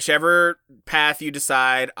 look, whichever path you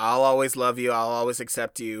decide, I'll always love you. I'll always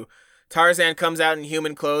accept you. Tarzan comes out in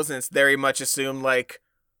human clothes, and it's very much assumed, like,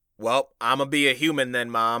 well, I'm gonna be a human then,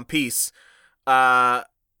 Mom. Peace. And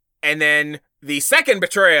then the second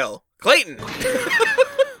betrayal, Clayton,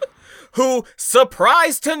 who,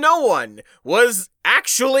 surprise to no one, was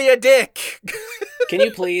actually a dick. Can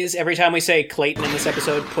you please, every time we say Clayton in this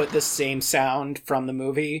episode, put the same sound from the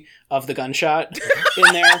movie of the gunshot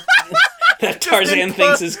in there that Tarzan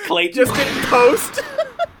thinks is Clayton? Just in post.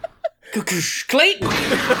 Clayton!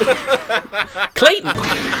 Clayton!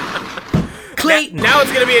 Clayton! Now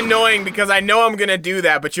it's going to be annoying because I know I'm going to do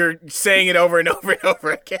that, but you're saying it over and over and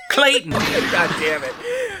over again. Clayton! God damn it.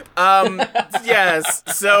 Yes,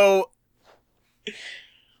 so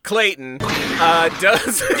Clayton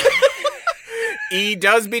does... He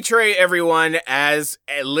does betray everyone, as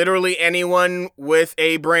literally anyone with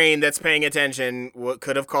a brain that's paying attention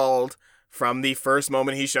could have called from the first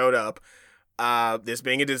moment he showed up. This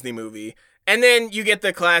being a Disney movie. And then you get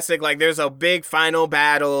the classic, like, there's a big final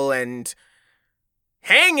battle and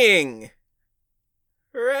hanging.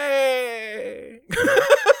 Hooray!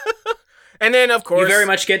 And then, of course, you very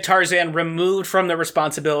much get Tarzan removed from the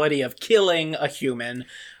responsibility of killing a human,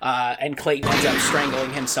 and Clayton ends up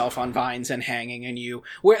strangling himself on vines and hanging. And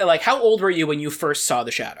how old were you when you first saw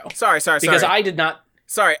The Shadow? Sorry. Because I did not.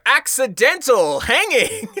 Sorry, accidental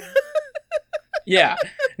hanging. Yeah.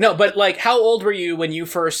 No, but like, how old were you when you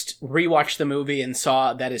first rewatched the movie and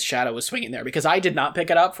saw that his shadow was swinging there? Because I did not pick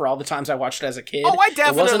it up for all the times I watched it as a kid. Oh, I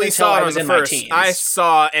definitely saw it on the first. My teens. I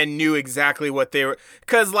saw and knew exactly what they were,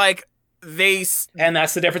 because like and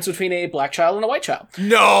that's the difference between a black child and a white child.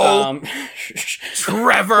 No,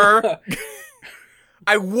 Trevor,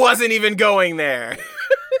 I wasn't even going there.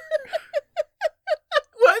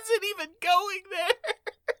 Wasn't even going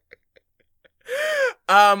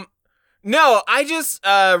there. No, I just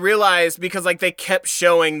realized because like they kept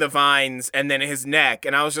showing the vines and then his neck,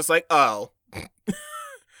 and I was just like, oh. I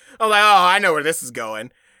was like, oh, I know where this is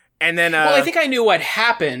going. And then well, I think I knew what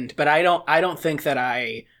happened, but I don't think that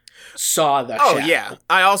I saw the shadow. Yeah.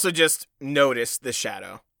 I also just noticed the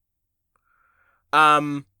shadow.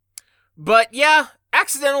 But yeah,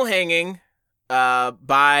 accidental hanging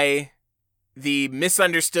by the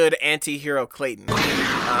misunderstood anti-hero Clayton.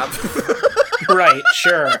 Right,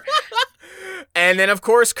 sure. And then, of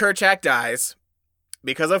course, Kerchak dies.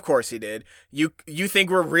 Because of course he did. You think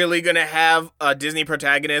we're really going to have a Disney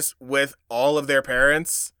protagonist with all of their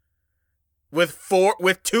parents? With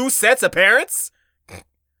 2 sets of parents?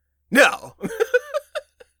 No.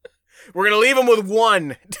 We're going to leave him with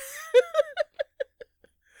 1.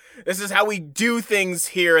 This is how we do things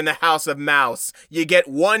here in the House of Mouse. You get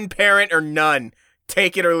 1 parent or none.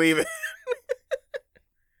 Take it or leave it.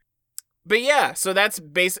 But yeah, so that's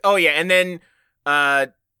oh yeah, and then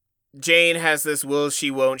Jane has this will she,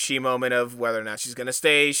 won't she moment of whether or not she's going to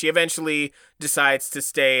stay. She eventually decides to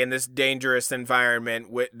stay in this dangerous environment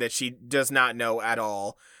that she does not know at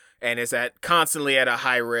all, and is constantly at a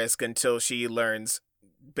high risk until she learns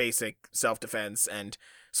basic self-defense and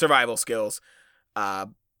survival skills.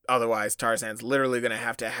 Otherwise, Tarzan's literally going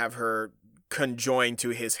to have her conjoined to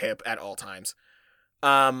his hip at all times.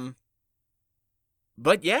 But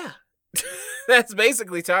yeah. That's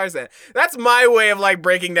basically Tarzan. That's my way of like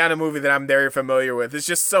breaking down a movie that I'm very familiar with. It's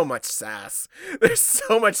just so much sass. There's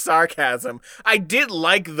so much sarcasm. I did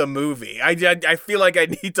like the movie. I feel like I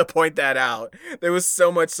need to point that out. There was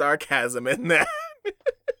so much sarcasm in that.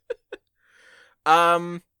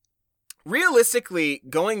 Realistically,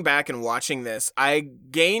 going back and watching this, I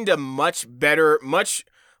gained a much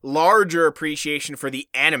larger appreciation for the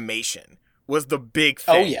animation. Was the big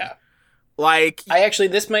thing. Oh yeah. Like,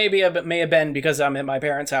 this may have been because I'm at my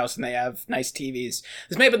parents' house and they have nice TVs.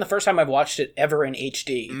 This may have been the first time I've watched it ever in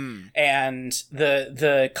HD, and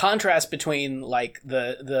the contrast between like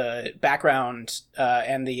the background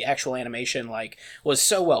and the actual animation like was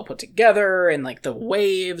so well put together, and like the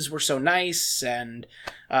waves were so nice, and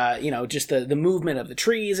just the movement of the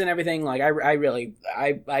trees and everything. Like I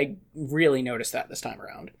really noticed that this time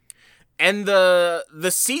around. And the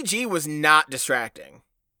CG was not distracting.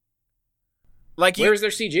 Like, where is their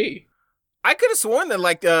CG? I could have sworn that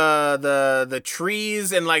like the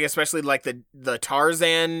trees and like especially like the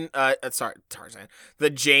Tarzan the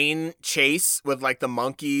Jane chase with like the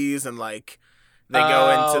monkeys and like they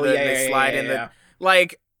go into they slide in the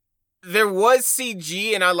like there was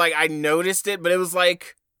CG and I noticed it, but it was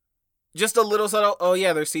like just a little subtle. Oh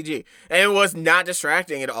yeah, there's CG, and it was not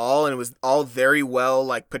distracting at all, and it was all very well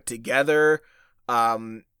like put together.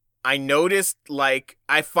 I noticed, like,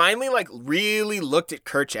 I finally, like, really looked at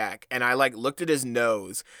Kerchak, and I, like, looked at his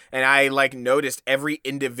nose, and I, like, noticed every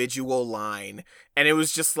individual line, and it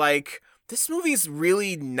was just, like, this movie's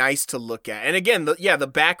really nice to look at. And again,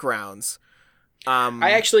 the backgrounds.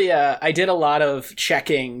 I actually, I did a lot of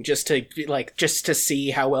checking just to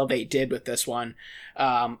see how well they did with this one,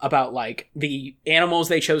 about like the animals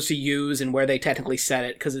they chose to use and where they technically set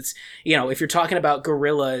it. Cause it's, if you're talking about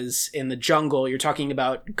gorillas in the jungle, you're talking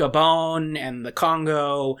about Gabon and the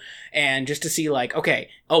Congo, and just to see like, okay,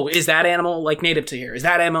 is that animal like native to here? Is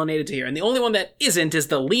that animal native to here? And the only one that isn't is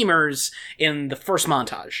the lemurs in the first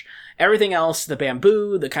montage. Everything else, the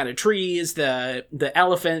bamboo, the kind of trees, the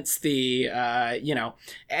elephants, the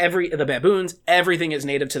baboons, everything is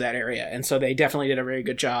native to that area. And so they definitely did a very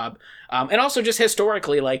good job. And also just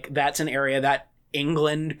historically, like that's an area that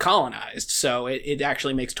England colonized. So it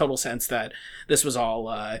actually makes total sense that this was all,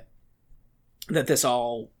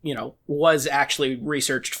 was actually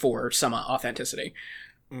researched for some authenticity.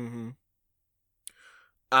 Mm-hmm.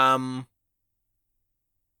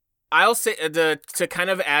 I'll say to kind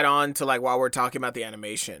of add on to like while we're talking about the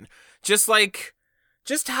animation, just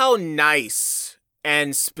how nice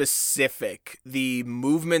and specific the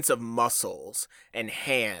movements of muscles and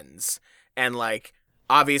hands and like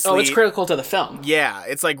obviously it's critical to the film. Yeah,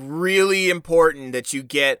 it's like really important that you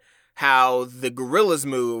get how the gorillas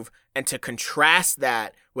move and to contrast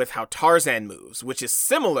that with how Tarzan moves, which is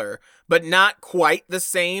similar but not quite the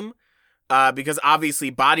same. because obviously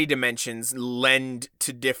body dimensions lend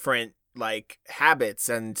to different like habits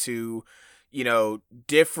and to, you know,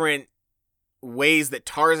 different ways that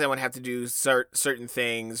Tarzan would have to do certain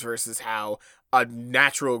things versus how a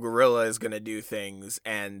natural gorilla is going to do things.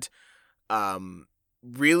 And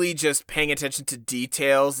really just paying attention to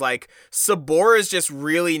details. Like, Sabor is just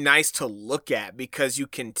really nice to look at because you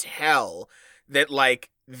can tell that, like,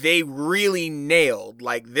 they really nailed,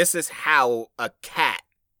 like, this is how a cat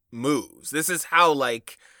moves. This is how,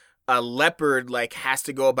 like, a leopard, like, has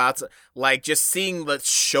to go about, like, just seeing the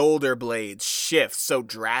shoulder blades shift so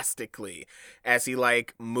drastically as he,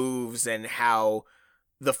 like, moves, and how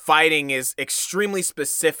the fighting is extremely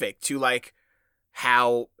specific to, like,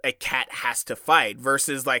 how a cat has to fight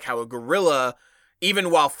versus, like, how a gorilla,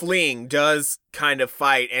 even while fleeing, does kind of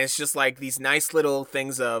fight. And it's just, like, these nice little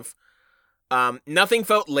things of, nothing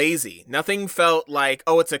felt lazy. Nothing felt like,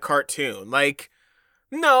 oh, it's a cartoon. Like,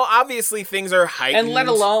 no, obviously things are heightened. And let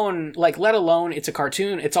alone it's a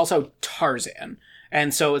cartoon, it's also Tarzan.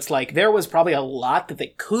 And so it's like, there was probably a lot that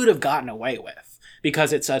they could have gotten away with,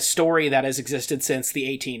 because it's a story that has existed since the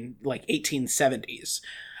 1870s.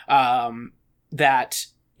 That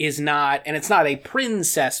is not, and it's not a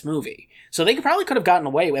princess movie. So they probably could have gotten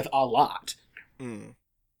away with a lot.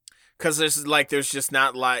 Because there's just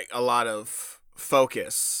not, like, a lot of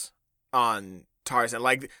focus on Tarzan.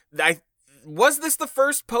 Like, was this the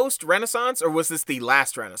first post-Renaissance, or was this the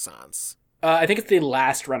last Renaissance? I think it's the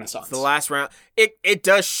last Renaissance. The last round. It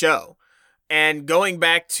does show. And going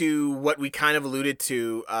back to what we kind of alluded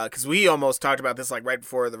to, because we almost talked about this, like, right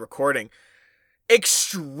before the recording,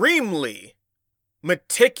 extremely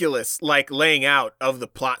meticulous, like, laying out of the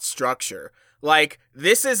plot structure. Like,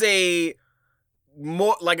 this is a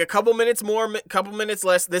more, like, a couple minutes more, couple minutes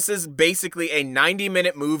less. This is basically a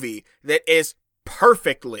 90-minute movie that is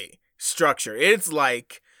perfectly structured. It's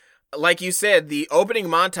like you said, the opening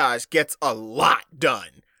montage gets a lot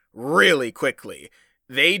done really quickly.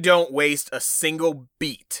 They don't waste a single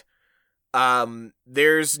beat.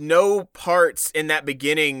 There's no parts in that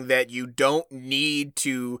beginning that you don't need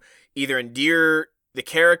to either endear the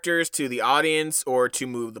characters to the audience, or to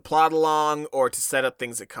move the plot along, or to set up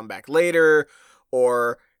things that come back later,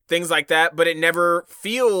 or things like that. But it never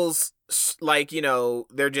feels like, you know,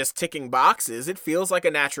 they're just ticking boxes. It feels like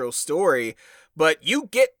a natural story, but you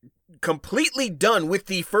get completely done with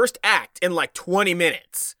the first act in like 20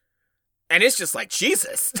 minutes. And it's just like,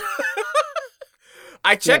 Jesus.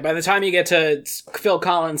 I checked. Yeah, by the time you get to Phil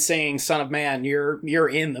Collins saying "Son of Man," you're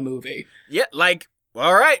in the movie. Yeah, like,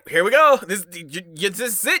 all right, here we go. This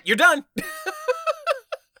is it. You're done.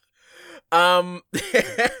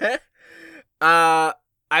 I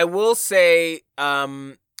will say,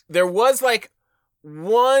 there was like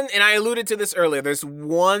one, and I alluded to this earlier. There's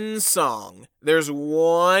one song. There's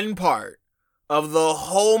one part of the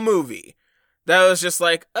whole movie that was just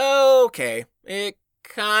like, oh, okay, it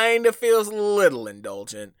kind of feels a little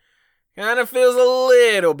indulgent. Kind of feels a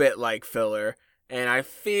little bit like filler. And I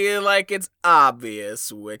feel like it's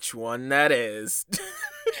obvious which one that is.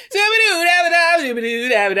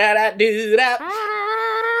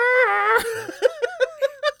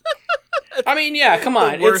 I mean, yeah, come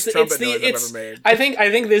on. I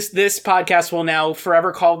think this podcast will now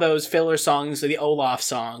forever call those filler songs the Olaf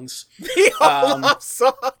songs. The Olaf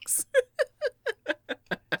songs.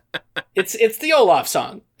 It's the Olaf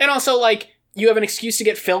song. And also, like, you have an excuse to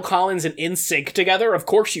get Phil Collins and NSYNC together. Of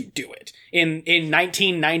course you do it. In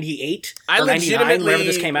 1998 or 99, whenever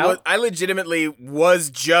this came out. I legitimately was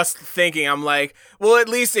just thinking, I'm like, well, at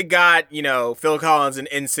least it got, you know, Phil Collins and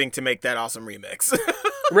NSYNC to make that awesome remix.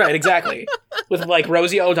 Right, exactly. With, like,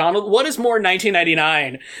 Rosie O'Donnell. What is more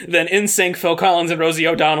 1999 than NSYNC, Phil Collins, and Rosie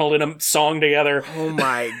O'Donnell in a song together? Oh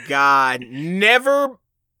my God. Never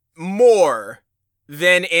more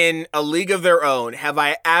than in A League of Their Own have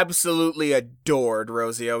I absolutely adored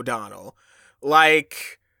Rosie O'Donnell.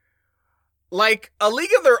 Like, A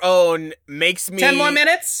League of Their Own makes me... 10 more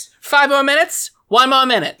minutes? 5 more minutes? 1 more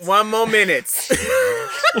minute. 1 more minute.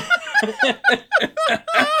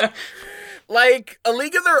 Like, A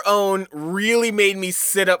League of Their Own really made me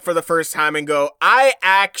sit up for the first time and go, I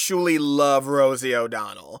actually love Rosie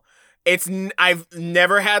O'Donnell. I've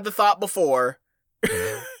never had the thought before,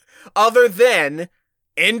 other than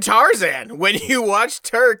in Tarzan. When you watch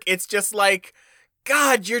Turk, it's just like,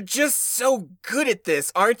 God, you're just so good at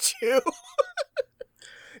this, aren't you?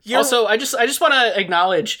 Also, I just want to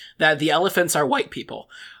acknowledge that the elephants are white people.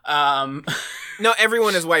 No,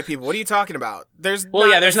 everyone is white people. What are you talking about? There's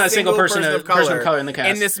not a single person of color in the cast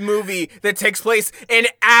in this movie that takes place in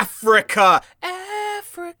Africa.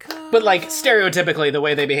 But, like, stereotypically, the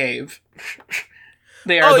way they behave.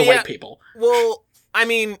 They are white people. Well, I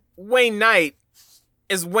mean, Wayne Knight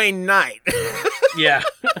is Wayne Knight. Yeah.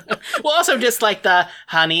 Well, also just like the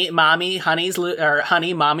honey, mommy's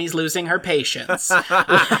losing her patience. Like,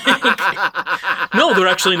 no, they're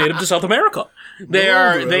actually native to South America. They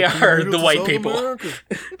are the white people.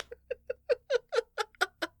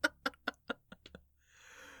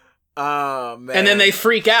 Oh, man. And then they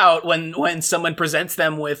freak out when someone presents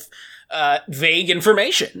them with vague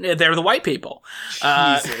information. They're the white people.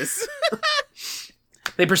 Jesus.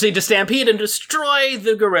 They proceed to stampede and destroy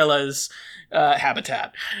the gorilla's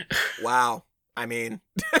habitat. Wow. I mean...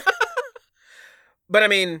 But I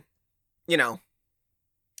mean, you know,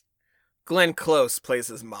 Glenn Close plays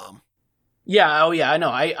his mom. Yeah, oh yeah, I know.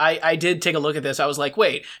 I did take a look at this. I was like,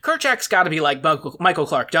 wait, Kerchak's got to be like Michael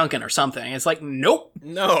Clark Duncan or something. It's like, nope.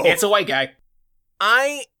 No. It's a white guy.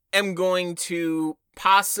 I am going to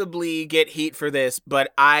possibly get heat for this,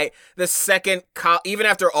 but even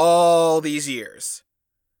after all these years,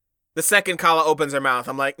 the second Kala opens her mouth,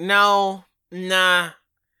 I'm like, no. If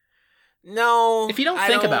you don't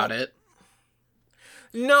think about it.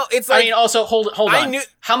 No, it's like... I mean, also, hold on. knew...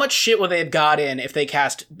 How much shit would they have got in if they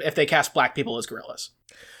cast black people as gorillas?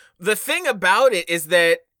 The thing about it is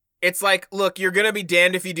that it's like, look, you're gonna be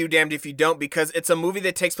damned if you do, damned if you don't, because it's a movie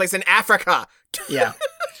that takes place in Africa. Yeah.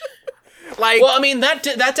 Like... Well, I mean, that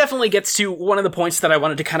definitely gets to one of the points that I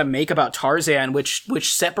wanted to kind of make about Tarzan,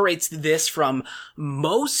 which separates this from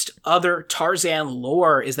most other Tarzan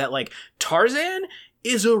lore, is that, like, Tarzan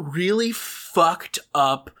is a really fucked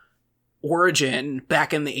up origin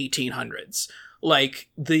back in the 1800s. Like,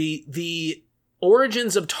 the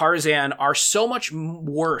origins of Tarzan are so much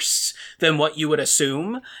worse than what you would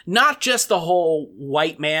assume. Not just the whole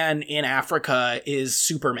white man in Africa is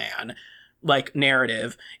Superman, like,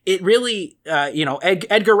 narrative. It really,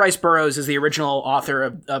 Edgar Rice Burroughs is the original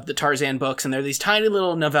author of the Tarzan books, and they're these tiny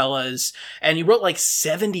little novellas, and he wrote like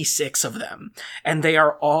 76 of them, and they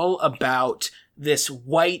are all about this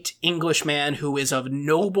white Englishman who is of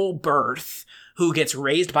noble birth, who gets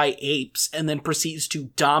raised by apes and then proceeds to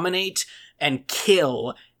dominate and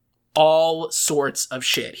kill all sorts of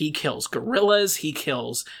shit. He kills gorillas, he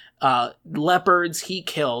kills leopards, he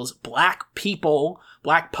kills black people,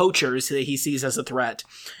 black poachers that he sees as a threat.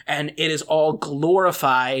 And it is all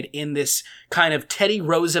glorified in this kind of Teddy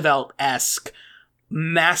Roosevelt-esque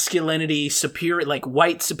masculinity, like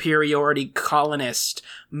white superiority colonist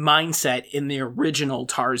mindset in the original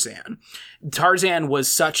Tarzan. Tarzan was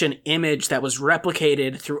such an image that was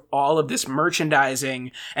replicated through all of this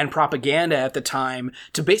merchandising and propaganda at the time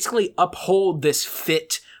to basically uphold this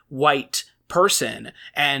fit white person.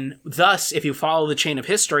 And thus, if you follow the chain of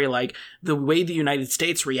history, like the way the United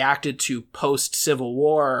States reacted to post-Civil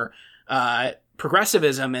War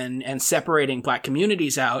progressivism and separating black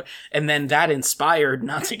communities out, and then that inspired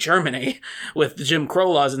Nazi Germany, with the Jim Crow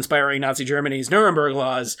laws inspiring Nazi Germany's Nuremberg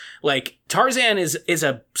laws. Like, Tarzan is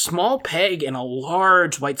a small peg in a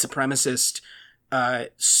large white supremacist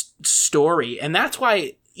story, and that's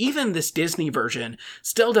why even this Disney version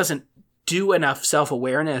still doesn't do enough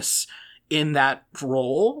self-awareness in that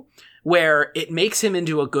role, where it makes him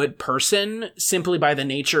into a good person simply by the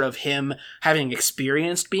nature of him having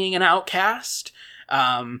experienced being an outcast.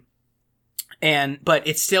 But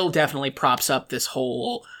it still definitely props up this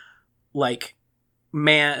whole, like,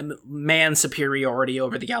 man superiority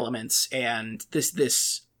over the elements, and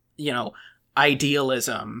this,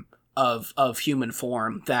 idealism of human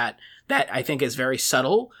form that I think is very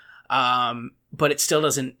subtle. But it still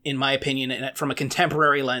doesn't, in my opinion, from a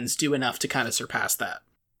contemporary lens, do enough to kind of surpass that.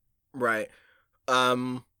 Right.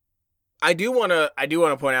 I do want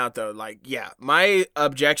to point out though, like, yeah, my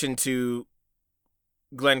objection to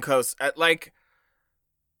Glenn Close, like,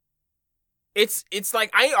 it's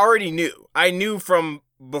like I knew from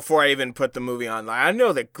before I even put the movie on. Like, I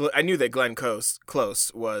knew that Glenn Close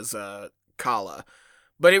was Kala,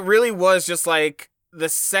 but it really was just like the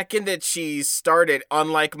second that she started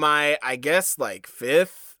on, like, my, I guess, like,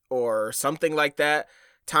 5th or something like that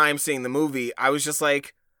time seeing the movie, I was just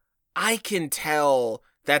like, I can tell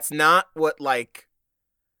that's not what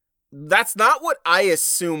I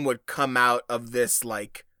assume would come out of this,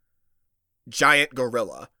 like, giant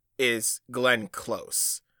gorilla is Glenn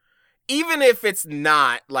Close. Even if it's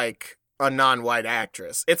not, like, a non-white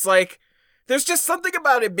actress. It's like, there's just something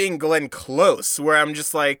about it being Glenn Close where I'm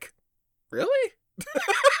just like, really?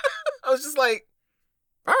 I was just like,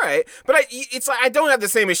 all right. But it's like, I don't have the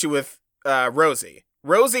same issue with Rosie.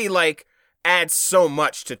 Rosie, like, adds so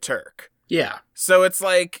much to Turk. Yeah. So it's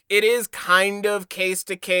like, it is kind of case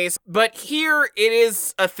to case, but here it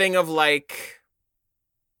is a thing of, like,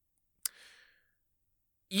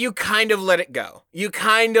 you kind of let it go. You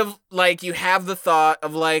kind of, like, you have the thought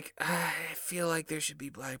of, like, I feel like there should be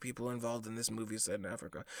black people involved in this movie set in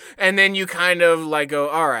Africa. And then you kind of, like, go,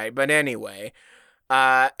 all right, but anyway.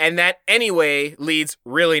 And that anyway leads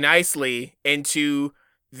really nicely into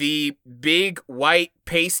the big white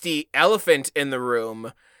pasty elephant in the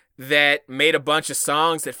room that made a bunch of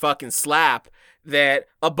songs that fucking slap that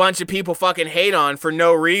a bunch of people fucking hate on for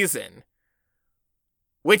no reason.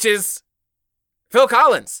 Which is Phil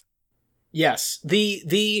Collins. Yes.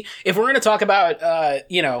 The if we're going to talk about,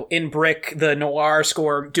 in Brick, the noir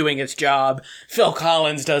score doing its job, Phil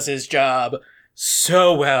Collins does his job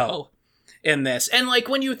so well in this. And, like,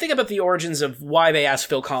 when you think about the origins of why they asked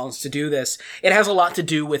Phil Collins to do this, it has a lot to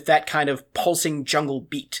do with that kind of pulsing jungle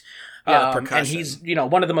beat. Yeah, percussion. And he's,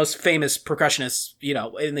 one of the most famous percussionists,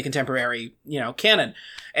 in the contemporary, canon.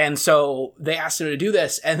 And so they asked him to do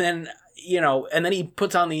this. And then, and then he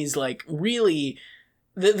puts on these, like, really...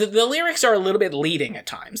 The lyrics are a little bit leading at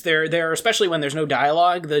times. They're especially when there's no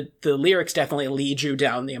dialogue, the lyrics definitely lead you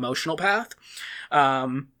down the emotional path.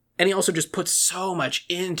 And he also just puts so much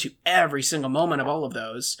into every single moment of all of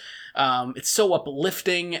those. It's so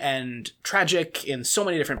uplifting and tragic in so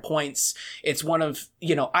many different points. It's one of,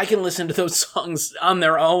 I can listen to those songs on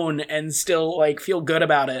their own and still, like, feel good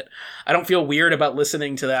about it. I don't feel weird about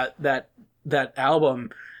listening to that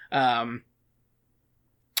album.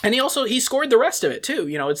 And he scored the rest of it too.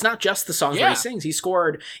 It's not just the songs where he sings. He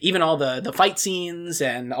scored even all the fight scenes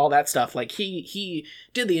and all that stuff. Like, he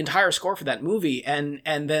did the entire score for that movie, and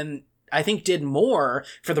then I think did more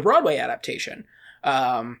for the Broadway adaptation.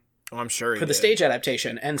 I'm sure for the stage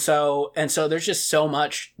adaptation. And so there's just so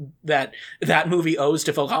much that movie owes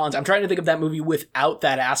to Phil Collins. I'm trying to think of that movie without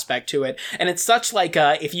that aspect to it. And it's such like,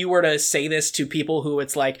 if you were to say this to people who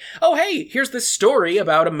it's like, oh, hey, here's this story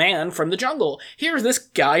about a man from the jungle. Here's this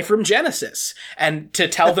guy from Genesis. And to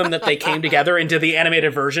tell them that they came together into the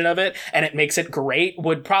animated version of it and it makes it great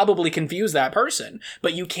would probably confuse that person.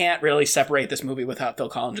 But you can't really separate this movie without Phil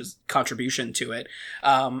Collins' contribution to it.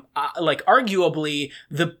 Like, arguably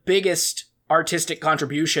the biggest artistic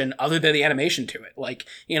contribution other than the animation to it. Like,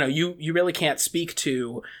 you really can't speak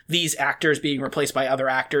to these actors being replaced by other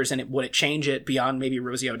actors and would it change it beyond maybe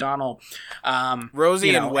Rosie O'Donnell.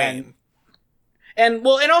 Rosie and Wayne. And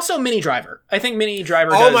also Minnie Driver. I think Minnie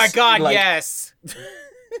Driver Oh my god, yes!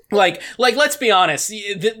 like, let's be honest.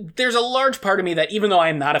 There's a large part of me that even though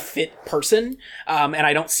I'm not a fit person, and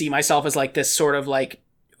I don't see myself as like this sort of like,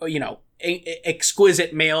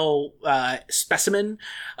 exquisite male specimen.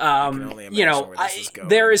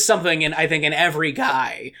 There is something I think in every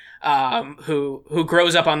guy who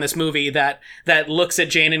grows up on this movie that looks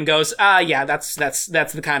at Jane and goes, yeah, that's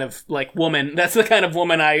the kind of like woman. That's the kind of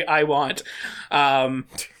woman I want.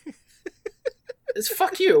 It's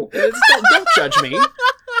fuck you. Don't judge me.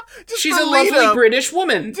 She's a lovely British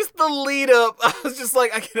woman. Just the lead up. I was just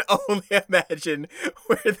like, I can only imagine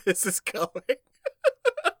where this is going.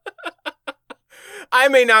 I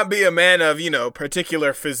may not be a man of,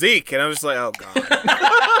 particular physique. And I was just like, oh, God.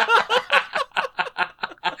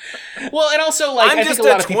 Well, and also, like, I'm just a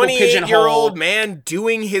 28-year-old man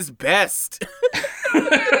doing his best.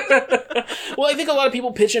 Well, I think a lot of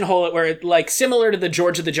people pigeonhole it where, like, similar to the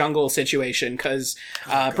George of the Jungle situation, because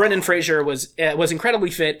Brendan Fraser was incredibly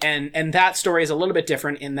fit, and that story is a little bit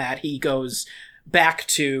different in that he goes back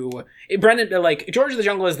to... Brendan, like, George of the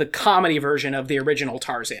Jungle is the comedy version of the original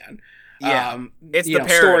Tarzan. Yeah, it's the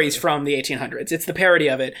parody. Stories from the 1800s. It's the parody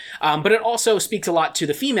of it. But it also speaks a lot to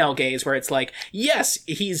the female gaze where it's like, yes,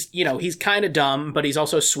 he's kind of dumb, but he's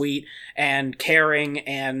also sweet and caring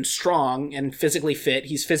and strong and physically fit.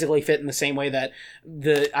 He's physically fit in the same way that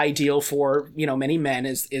the ideal for, many men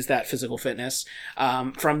is that physical fitness,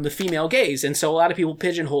 from the female gaze. And so a lot of people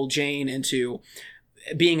pigeonhole Jane into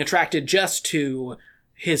being attracted just to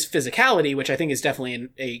his physicality, which I think is definitely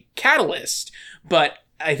a catalyst, but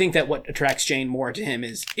I think that what attracts Jane more to him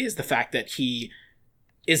is the fact that he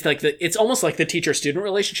is like it's almost like the teacher-student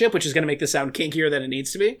relationship, which is going to make this sound kinkier than it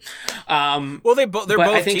needs to be. Well, they're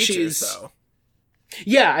both teachers, though.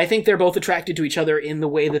 Yeah, I think they're both attracted to each other in the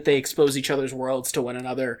way that they expose each other's worlds to one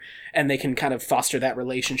another, and they can kind of foster that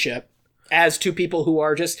relationship as two people who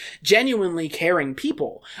are just genuinely caring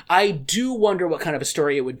people. I do wonder what kind of a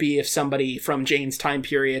story it would be if somebody from Jane's time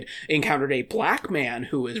period encountered a black man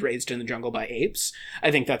who was raised in the jungle by apes.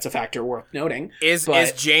 I think that's a factor worth noting. Is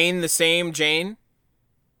Jane the same Jane?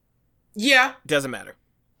 Yeah. Doesn't matter.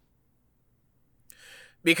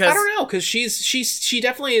 Because I don't know, because she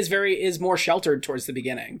definitely is more sheltered towards the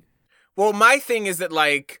beginning. Well, my thing is that,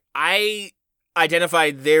 like, I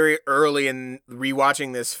identified very early in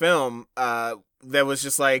rewatching this film that was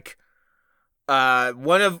just like,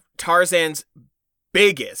 one of Tarzan's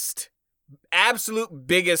absolute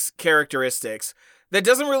biggest characteristics that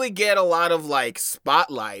doesn't really get a lot of like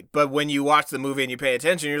spotlight, but when you watch the movie and you pay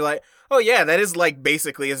attention, you're like, oh yeah, that is like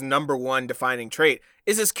basically his number one defining trait,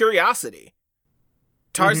 is his curiosity.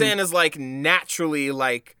 Tarzan is like naturally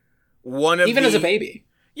like one of even as a baby.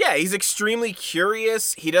 Yeah, he's extremely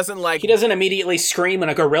curious. He doesn't immediately scream when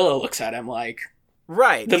a gorilla looks at him, like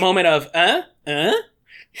right. The moment of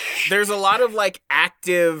There's a lot of like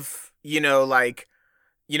active,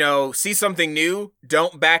 see something new,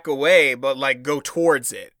 don't back away, but like go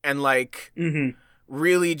towards it, and like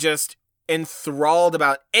really just enthralled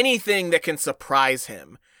about anything that can surprise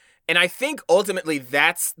him. And I think ultimately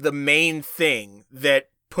that's the main thing that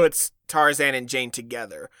puts Tarzan and Jane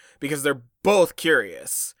together, because they're both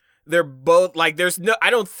curious. They're both like, I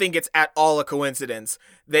don't think it's at all a coincidence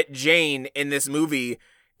that Jane in this movie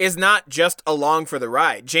is not just along for the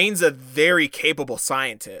ride. Jane's a very capable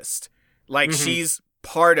scientist. Like she's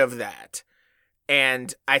part of that.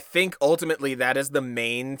 And I think ultimately that is the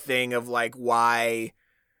main thing of like why,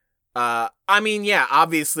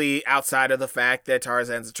 obviously outside of the fact that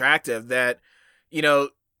Tarzan's attractive, that,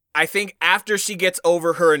 I think after she gets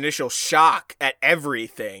over her initial shock at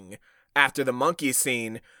everything after the monkey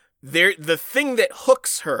scene, the thing that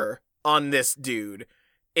hooks her on this dude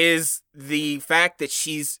is the fact that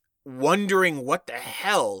she's wondering what the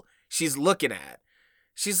hell she's looking at.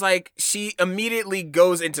 She's like, she immediately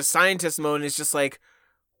goes into scientist mode and is just like,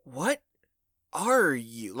 what are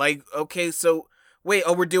you? Like, okay, so wait,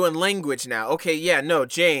 we're doing language now. Okay, yeah, no,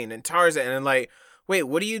 Jane and Tarzan, and like, wait,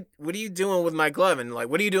 what are you doing with my glove? And like,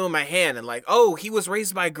 what are you doing with my hand? And like, oh, he was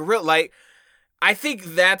raised by a gorilla. Like, I think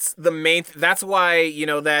that's the main, that's why,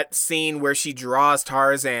 that scene where she draws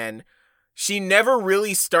Tarzan, she never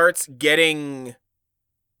really starts getting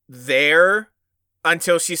there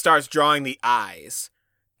until she starts drawing the eyes.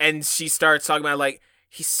 And she starts talking about like,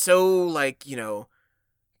 he's so like,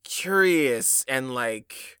 curious and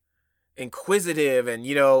like inquisitive and,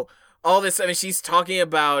 all this. I mean, she's talking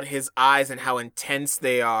about his eyes and how intense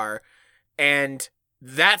they are. And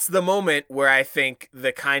that's the moment where I think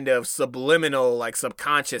the kind of subliminal, like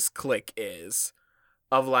subconscious click is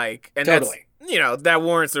of like, and totally. That's, that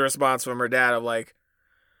warrants a response from her dad of like,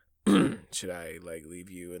 should I like leave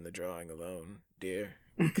you in the drawing alone, dear?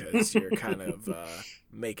 Because you're kind of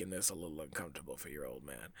making this a little uncomfortable for your old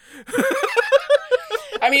man.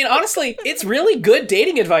 I mean, honestly, it's really good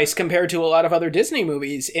dating advice compared to a lot of other Disney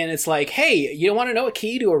movies. And it's like, hey, you want to know a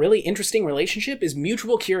key to a really interesting relationship is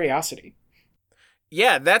mutual curiosity.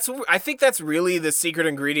 Yeah, I think that's really the secret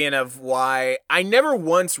ingredient of why I never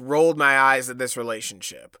once rolled my eyes at this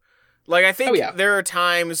relationship. Like, I think there are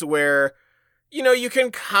times where, you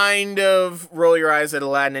can kind of roll your eyes at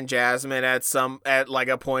Aladdin and Jasmine at like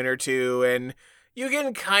a point or two, and you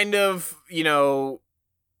can kind of,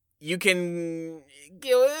 you can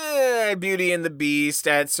Beauty and the Beast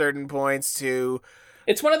at certain points too.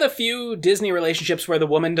 It's one of the few Disney relationships where the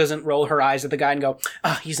woman doesn't roll her eyes at the guy and go,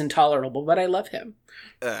 he's intolerable, but I love him.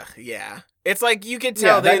 Yeah. It's like you can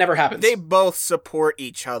tell that never happens. They both support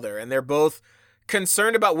each other, and they're both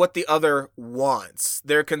concerned about what the other wants.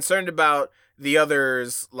 They're concerned about the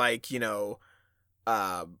other's, like,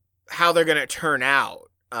 how they're going to turn out,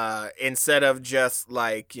 instead of just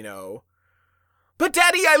like, but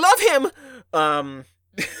daddy, I love him.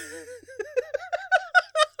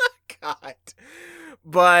 God.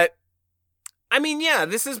 But I mean, yeah,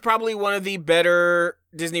 this is probably one of the better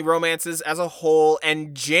Disney romances as a whole,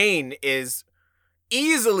 and Jane is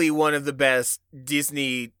easily one of the best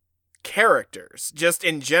Disney characters, just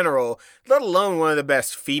in general, let alone one of the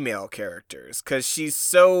best female characters, because she's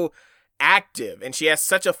so active and she has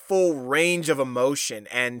such a full range of emotion,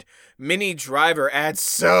 and Minnie Driver adds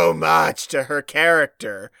so much to her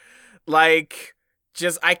character. Like,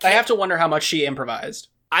 I have to wonder how much she improvised.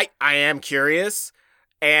 I am curious,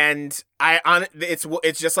 and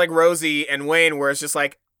it's just like Rosie and Wayne, where it's just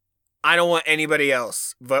like, I don't want anybody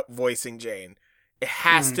else voicing Jane. It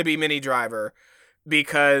has to be Minnie Driver,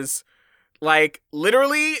 because like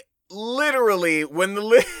literally when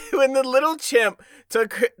the little chimp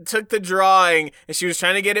took the drawing and she was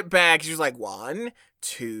trying to get it back, she was like 1,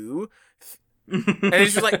 2, and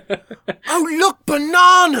it's just like, oh look,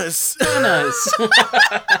 bananas.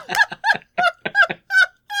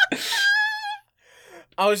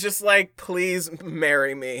 I was just like, please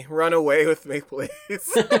marry me. Run away with me,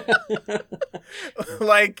 please.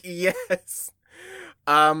 Like, yes.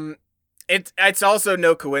 It's also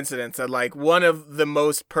no coincidence that, like, one of the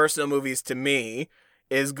most personal movies to me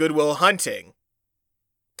is Good Will Hunting,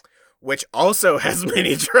 which also has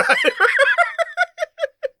Minnie Driver.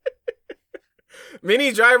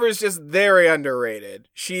 Minnie Driver is just very underrated.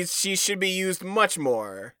 She should be used much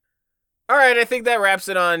more. All right, I think that wraps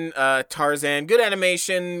it on Tarzan. Good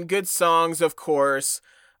animation, good songs, of course.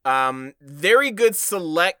 Very good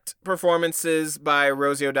select performances by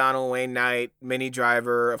Rosie O'Donnell, Wayne Knight, Minnie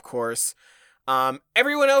Driver, of course.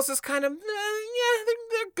 Everyone else is kind of,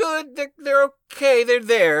 they're good. They're okay. They're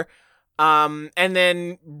there. And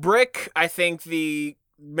then Brick, I think the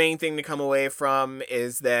main thing to come away from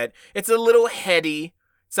is that it's a little heady.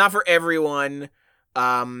 It's not for everyone.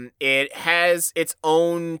 It has its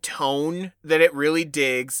own tone that it really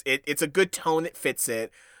digs. It's a good tone that fits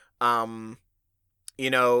it.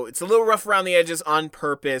 It's a little rough around the edges on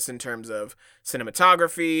purpose in terms of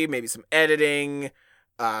cinematography, maybe some editing,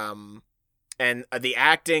 and the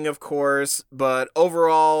acting, of course. But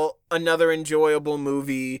overall, another enjoyable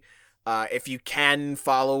movie. If you can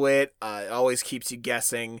follow it, it always keeps you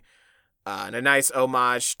guessing. And a nice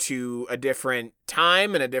homage to a different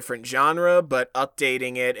time and a different genre, but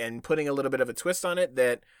updating it and putting a little bit of a twist on it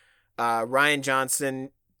that Rian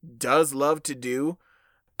Johnson does love to do.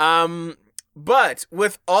 But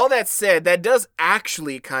with all that said, that does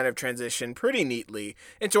actually kind of transition pretty neatly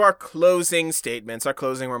into our closing statements, our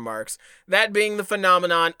closing remarks, that being the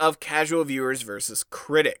phenomenon of casual viewers versus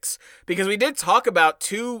critics. Because we did talk about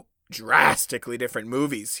two drastically different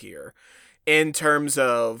movies here in terms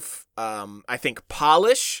of, I think,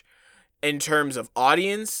 polish, in terms of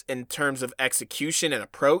audience, in terms of execution and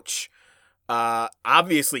approach,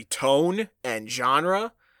 obviously tone and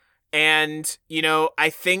genre. And, I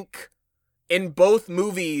think in both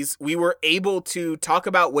movies, we were able to talk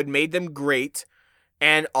about what made them great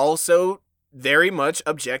and also very much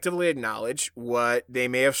objectively acknowledge what they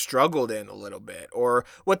may have struggled in a little bit, or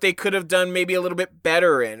what they could have done maybe a little bit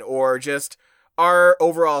better in, or just our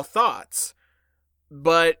overall thoughts.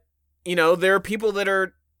 But, there are people that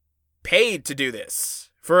are paid to do this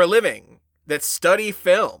for a living, that study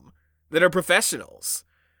film, that are professionals,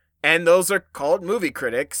 and those are called movie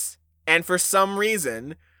critics. And for some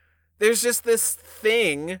reason, there's just this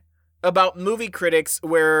thing about movie critics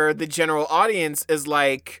where the general audience is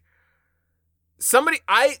like,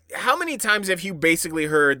 how many times have you basically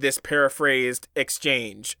heard this paraphrased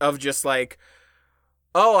exchange of just like,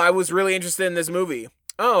 oh, I was really interested in this movie.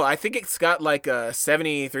 Oh, I think it's got like a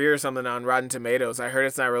 73 or something on Rotten Tomatoes. I heard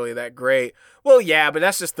it's not really that great. Well, yeah, but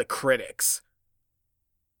that's just the critics.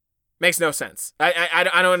 Makes no sense. I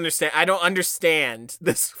don't understand. I don't understand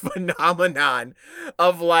this phenomenon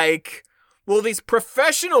of like, well, these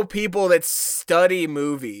professional people that study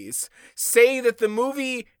movies say that the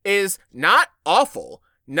movie is not awful,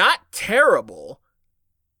 not terrible,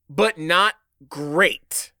 but not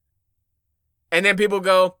great. And then people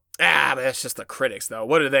go, but that's just the critics, though.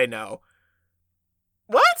 What do they know?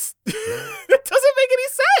 What? That doesn't make any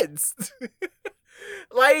sense.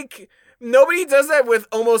 Like, nobody does that with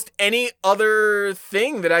almost any other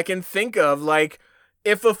thing that I can think of. Like,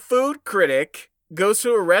 if a food critic goes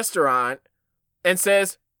to a restaurant and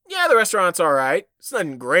says, yeah, the restaurant's all right. It's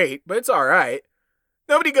nothing great, but it's all right.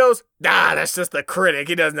 Nobody goes, that's just the critic.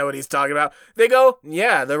 He doesn't know what he's talking about. They go,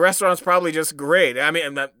 yeah, the restaurant's probably just great. I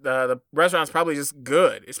mean, the restaurant's probably just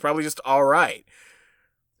good. It's probably just all right.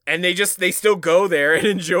 And they still go there and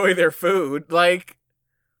enjoy their food. Like,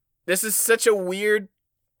 this is such a weird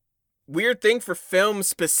thing for film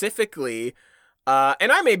specifically.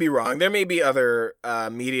 And I may be wrong. There may be other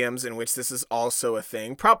mediums in which this is also a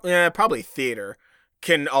thing. Probably theater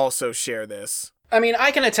can also share this. I mean,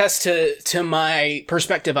 I can attest to my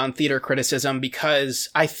perspective on theater criticism because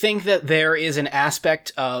I think that there is an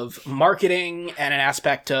aspect of marketing and an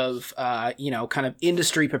aspect of, kind of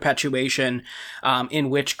industry perpetuation in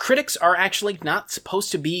which critics are actually not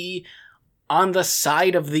supposed to be on the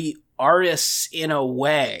side of the artists in a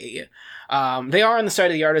way. They are on the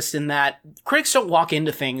side of the artist in that critics don't walk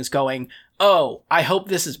into things going, oh, I hope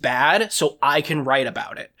this is bad so I can write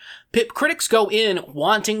about it. Critics go in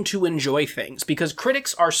wanting to enjoy things because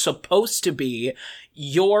critics are supposed to be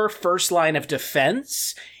your first line of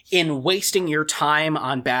defense in wasting your time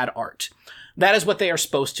on bad art. That is what they are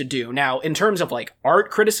supposed to do. Now, in terms of like art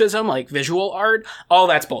criticism, like visual art, all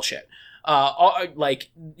that's bullshit.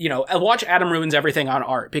 Watch Adam Ruins Everything on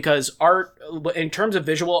art because art, in terms of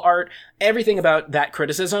visual art, everything about that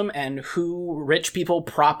criticism and who rich people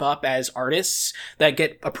prop up as artists that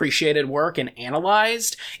get appreciated work and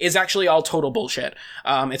analyzed is actually all total bullshit.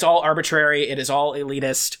 It's all arbitrary. It is all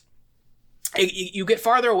elitist. You get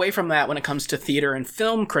farther away from that when it comes to theater and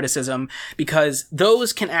film criticism because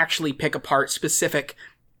those can actually pick apart specific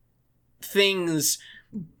things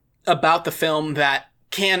about the film that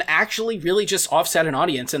can actually really just offset an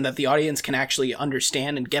audience, and that the audience can actually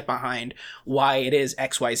understand and get behind why it is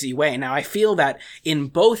XYZ way. Now, I feel that in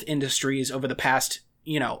both industries over the past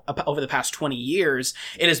 20 years,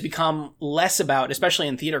 it has become less about, especially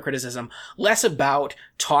in theater criticism, less about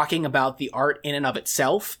talking about the art in and of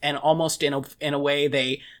itself, and almost in a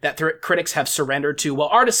way critics have surrendered to, well,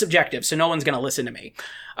 art is subjective, so no one's going to listen to me.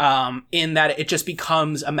 In that it just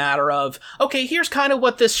becomes a matter of, okay, here's kind of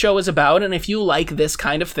what this show is about, and if you like this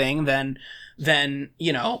kind of thing, then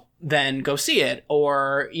go see it.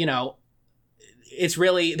 Or, it's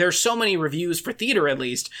really, there's so many reviews for theater, at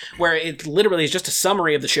least, where it literally is just a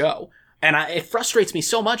summary of the show. And it frustrates me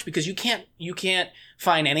so much, because you can't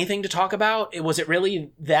find anything to talk about. Was it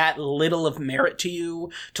really that little of merit to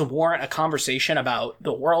you to warrant a conversation about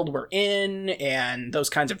the world we're in and those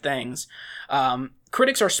kinds of things?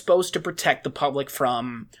 Critics are supposed to protect the public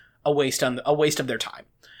from a waste of their time.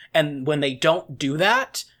 And when they don't do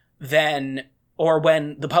that, or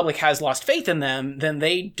when the public has lost faith in them, then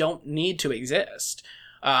they don't need to exist.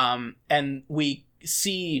 And we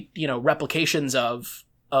see, replications of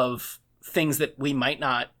things that we might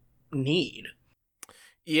not need.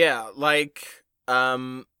 Yeah, like,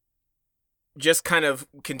 just kind of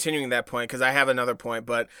continuing that point, because I have another point,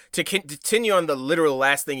 but to continue on the literal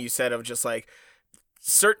last thing you said of just like,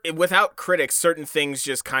 without critics, certain things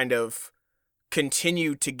just kind of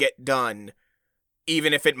continue to get done,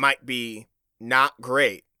 even if it might be not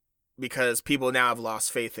great, because people now have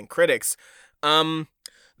lost faith in critics.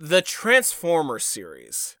 The Transformers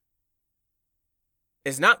series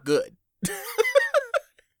is not good.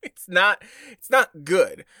 It's not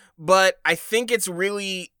good, but I think it's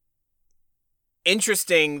really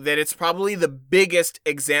interesting that it's probably the biggest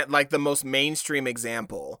example, like the most mainstream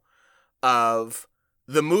example of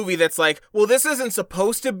the movie that's like, well, this isn't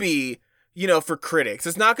supposed to be, for critics.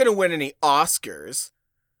 It's not going to win any Oscars.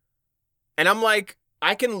 And I'm like,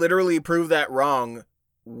 I can literally prove that wrong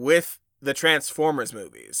with the Transformers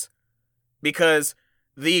movies. Because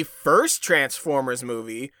the first Transformers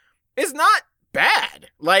movie is not bad.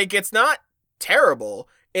 Like, it's not terrible.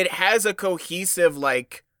 It has a cohesive,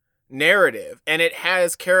 like, narrative. And it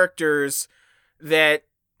has characters that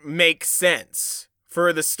make sense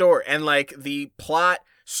for the story. And, like, the plot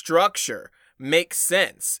structure makes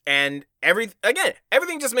sense. And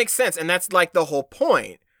everything just makes sense. And that's, like, the whole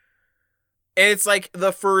point. And it's like,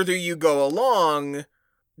 the further you go along,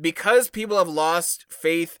 because people have lost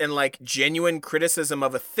faith in, like, genuine criticism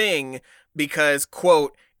of a thing, because,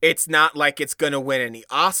 quote, it's not like it's gonna win any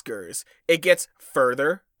Oscars, it gets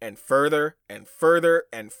further and further and further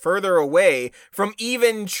and further away from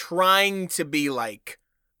even trying to be, like,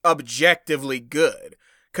 objectively good.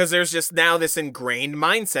 Because there's just now this ingrained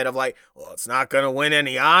mindset of, like, well, it's not gonna win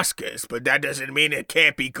any Oscars, but that doesn't mean it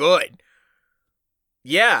can't be good.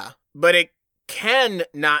 Yeah, but it can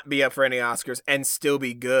not be up for any Oscars and still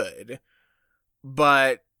be good,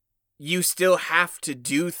 but you still have to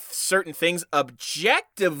do certain things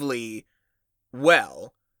objectively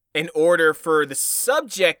well in order for the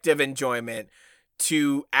subjective enjoyment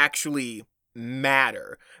to actually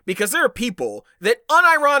matter. Because there are people that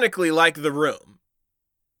unironically like The Room.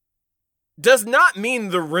 Does not mean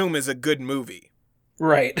The Room is a good movie.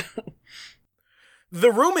 Right.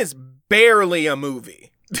 The Room is barely a movie.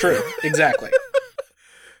 True, exactly.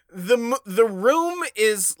 The Room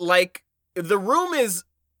is like, The Room is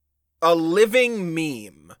a living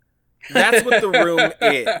meme. That's what The Room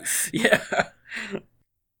is. Yeah.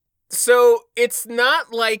 So it's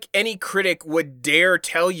not like any critic would dare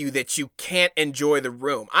tell you that you can't enjoy The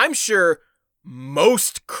Room. I'm sure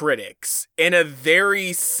most critics, in a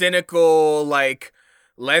very cynical, like,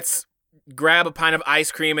 let's grab a pint of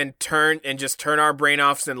ice cream and just turn our brain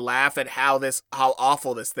off and laugh at how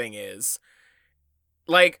awful this thing is.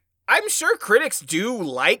 Like, I'm sure critics do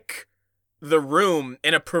like The Room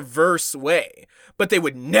in a perverse way, but they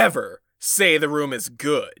would never say The Room is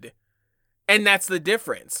good. And that's the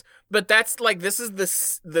difference. But that's like, this is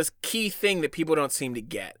this key thing that people don't seem to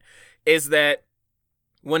get, is that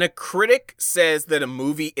when a critic says that a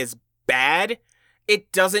movie is bad,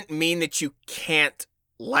 it doesn't mean that you can't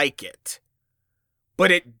like it.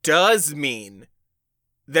 But it does mean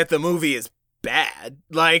that the movie is bad.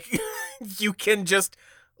 Like, you can just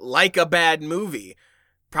like a bad movie.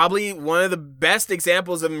 Probably one of the best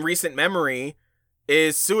examples in recent memory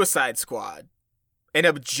is Suicide Squad. An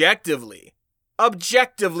objectively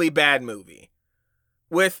bad movie.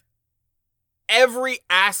 With every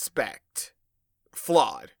aspect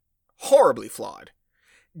flawed. Horribly flawed.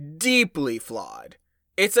 Deeply flawed.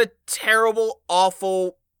 It's a terrible,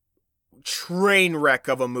 awful train wreck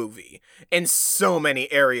of a movie in so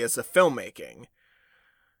many areas of filmmaking.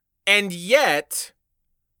 And yet,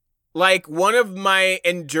 like, one of my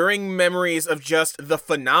enduring memories of just the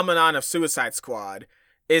phenomenon of Suicide Squad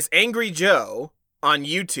is Angry Joe on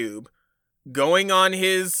YouTube going on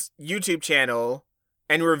his YouTube channel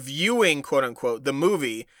and reviewing, quote unquote, the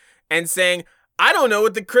movie and saying, I don't know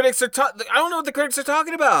what the critics are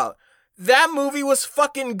talking about. That movie was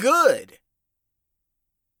fucking good.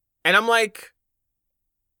 And I'm like,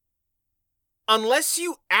 unless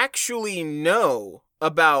you actually know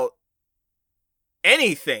about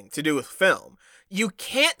anything to do with film, you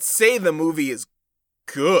can't say the movie is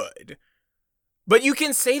good. But you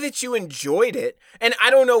can say that you enjoyed it, and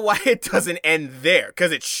I don't know why it doesn't end there,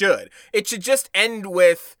 because it should. It should just end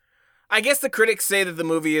with, I guess the critics say that the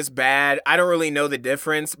movie is bad. I don't really know the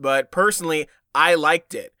difference, but personally, I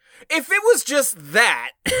liked it. If it was just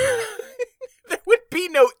that, there would be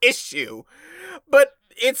no issue. But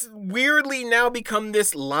it's weirdly now become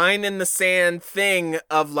this line in the sand thing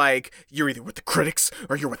of like, you're either with the critics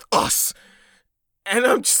or you're with us. And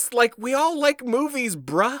I'm just like, we all like movies,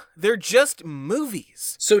 bruh. They're just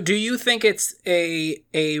movies. So do you think it's a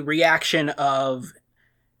reaction of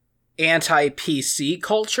anti-PC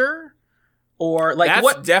culture? Or like that's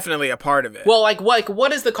what? Definitely a part of it. Well, like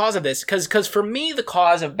what is the cause of this? Because for me, the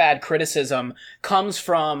cause of bad criticism comes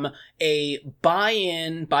from a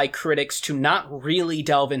buy-in by critics to not really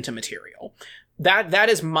delve into material. That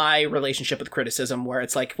is my relationship with criticism, where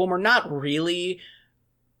it's like, well, we're not really,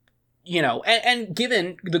 you know, and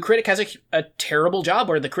given the critic has a terrible job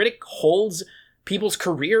where the critic holds people's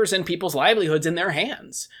careers and people's livelihoods in their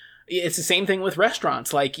hands. It's the same thing with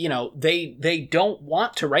restaurants. Like, you know, they don't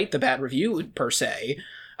want to write the bad review per se,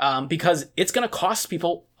 because it's going to cost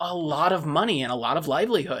people a lot of money and a lot of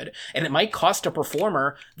livelihood, and it might cost a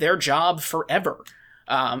performer their job forever.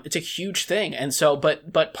 It's a huge thing. And so,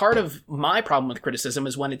 but part of my problem with criticism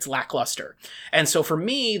is when it's lackluster. And so for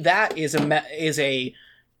me, that is a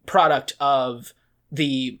product of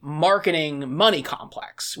the marketing money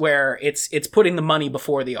complex, where it's putting the money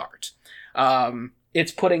before the art.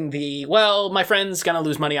 It's putting my friend's going to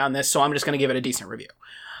lose money on this, so I'm just going to give it a decent review.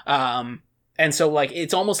 And so, like,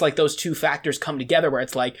 it's almost like those two factors come together, where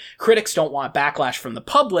it's like critics don't want backlash from the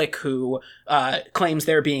public who claims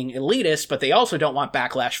they're being elitist, but they also don't want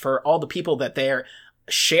backlash for all the people that they're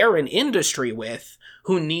share an industry with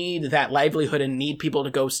who need that livelihood and need people to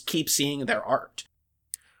go keep seeing their art.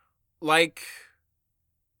 Like,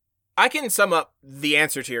 I can sum up the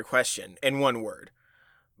answer to your question in one word,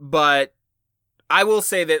 but I will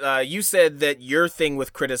say that you said that your thing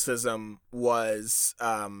with criticism was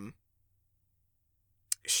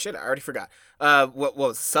shit, I already forgot. What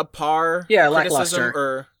was subpar? Yeah, lackluster.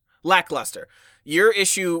 Or lackluster. Your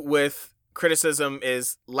issue with criticism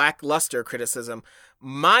is lackluster criticism.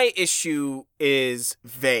 My issue is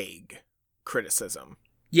vague criticism.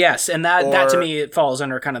 Yes, and that to me, it falls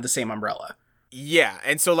under kind of the same umbrella. Yeah,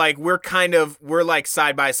 and so like we're like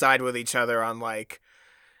side by side with each other on like.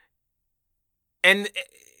 And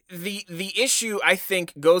the issue, I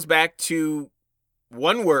think, goes back to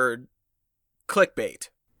one word, clickbait.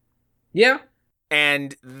 Yeah.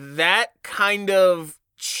 And that kind of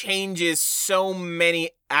changes so many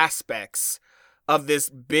aspects of this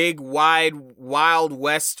big, wide, Wild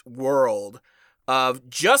West world of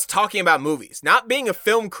just talking about movies, not being a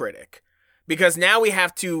film critic. Because now we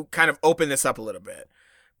have to kind of open this up a little bit.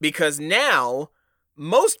 Because now,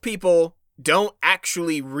 most people don't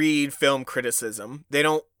actually read film criticism. They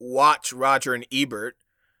don't watch Roger and Ebert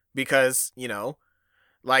because, you know,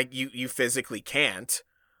 like you physically can't.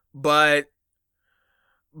 But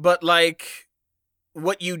like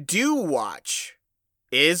what you do watch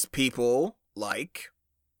is people like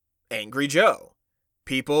Angry Joe,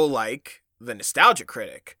 people like The Nostalgia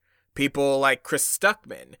Critic, people like Chris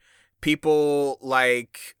Stuckman, people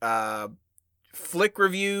like Flick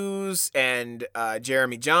Reviews and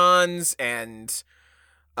Jeremy Johns and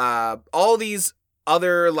all these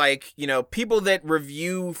other, like, you know, people that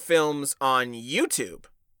review films on YouTube.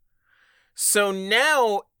 So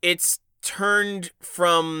now it's turned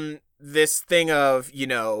from this thing of, you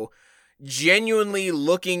know, genuinely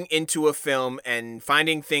looking into a film and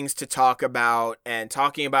finding things to talk about and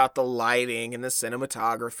talking about the lighting and the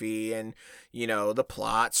cinematography and, you know, the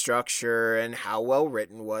plot structure and how well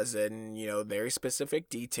written was it and, you know, very specific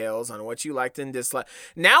details on what you liked and disliked.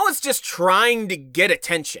 Now it's just trying to get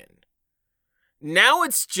attention. Now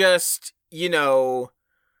it's just, you know,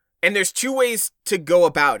 and there's two ways to go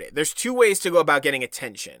about it. There's two ways to go about getting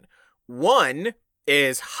attention. One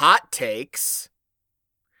is hot takes,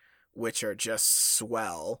 which are just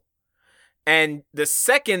swell. And the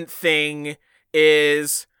second thing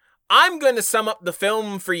is, I'm going to sum up the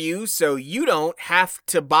film for you so you don't have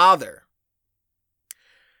to bother.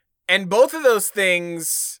 And both of those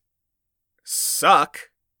things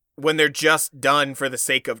suck when they're just done for the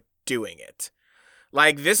sake of doing it.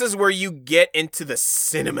 Like, this is where you get into the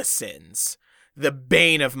cinema sins, the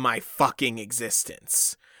bane of my fucking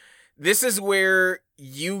existence. This is where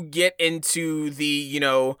you get into the,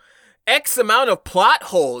 X amount of plot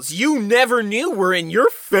holes you never knew were in your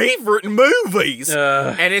favorite movies.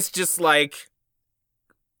 And it's just like,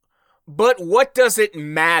 but what does it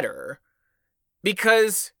matter?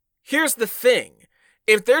 Because here's the thing.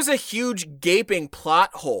 If there's a huge gaping plot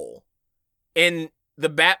hole in the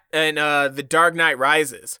Dark Knight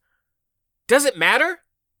Rises, does it matter?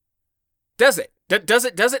 Does it?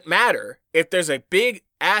 Does it matter if there's a big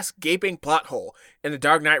ass gaping plot hole in The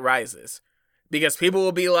Dark Knight Rises? Because people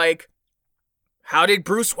will be like, how did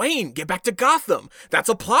Bruce Wayne get back to Gotham? That's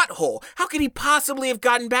a plot hole. How could he possibly have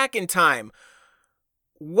gotten back in time?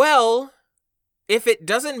 Well, if it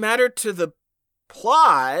doesn't matter to the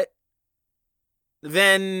plot,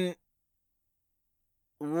 then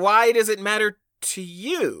why does it matter to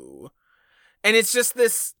you? And it's just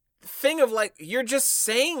this thing of like, you're just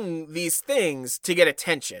saying these things to get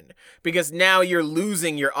attention, because now you're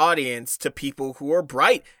losing your audience to people who are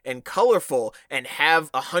bright and colorful and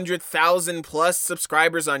have 100,000 plus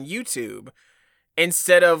subscribers on YouTube,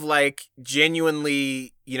 instead of like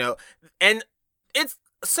genuinely, and it's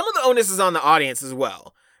some of the onus is on the audience as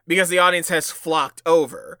well, because the audience has flocked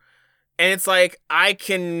over. And it's like, I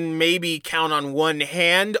can maybe count on one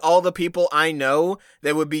hand all the people I know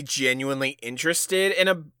that would be genuinely interested in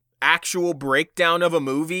a actual breakdown of a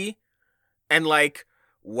movie and like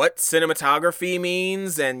what cinematography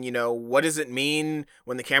means, and what does it mean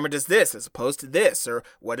when the camera does this as opposed to this, or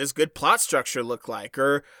what does good plot structure look like,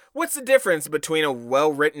 or what's the difference between a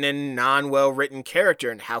well-written and non-well-written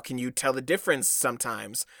character, and how can you tell the difference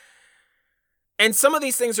sometimes? And some of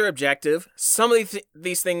these things are objective, some of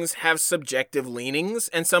these things have subjective leanings,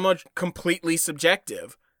 and some are completely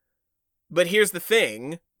subjective. But here's the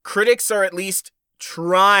thing, critics are at least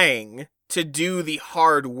trying to do the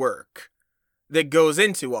hard work that goes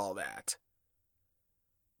into all that.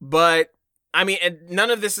 But, and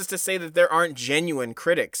none of this is to say that there aren't genuine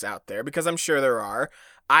critics out there, because I'm sure there are.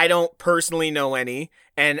 I don't personally know any,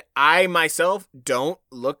 and I myself don't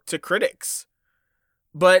look to critics.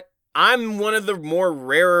 But I'm one of the more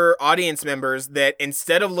rarer audience members that,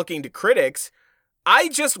 instead of looking to critics, I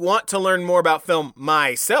just want to learn more about film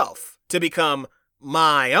myself, to become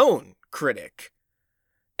my own critic.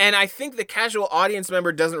 And I think the casual audience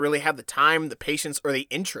member doesn't really have the time, the patience, or the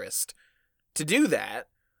interest to do that.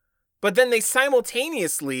 But then they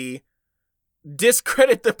simultaneously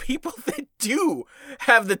discredit the people that do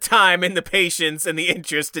have the time and the patience and the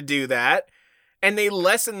interest to do that. And they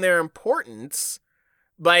lessen their importance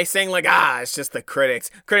by saying like, it's just the critics.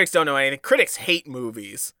 Critics don't know anything. Critics hate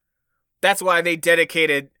movies. That's why they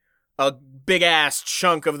dedicated a big ass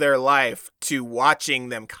chunk of their life to watching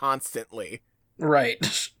them constantly.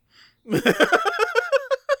 Right.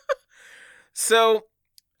 So,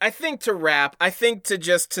 I think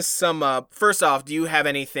to sum up, first off, do you have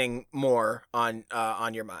anything more on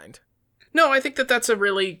your mind? No, I think that's a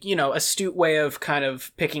really, astute way of kind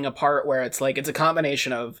of picking apart, where it's like, it's a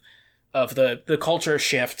combination of the culture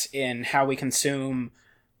shift in how we consume,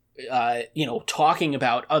 talking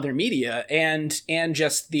about other media, and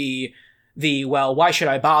just the well, why should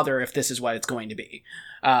I bother if this is what it's going to be?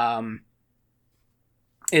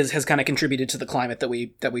 Has kind of contributed to the climate that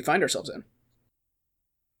we find ourselves in.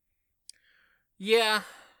 Yeah.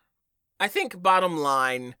 I think bottom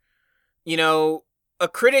line, a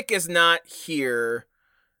critic is not here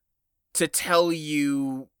to tell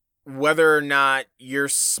you whether or not you're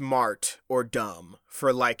smart or dumb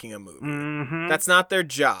for liking a movie. Mm-hmm. That's not their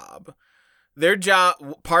job.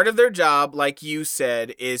 Part of their job, like you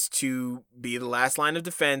said, is to be the last line of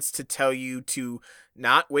defense, to tell you to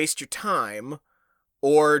not waste your time,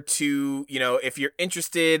 or to, if you're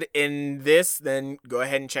interested in this, then go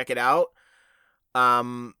ahead and check it out.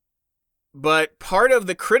 But part of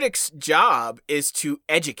the critic's job is to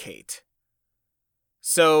educate.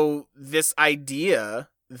 So this idea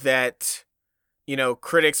that,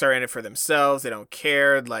 critics are in it for themselves, they don't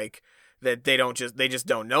care, like, that they just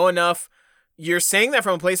don't know enough. You're saying that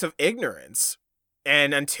from a place of ignorance.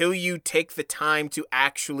 And until you take the time to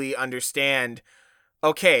actually understand,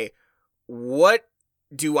 okay, what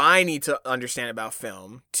do I need to understand about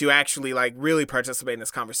film to actually like really participate in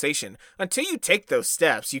this conversation? Until you take those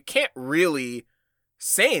steps, you can't really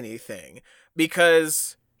say anything,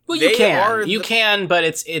 because you can, but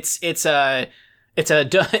it's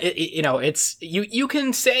It's you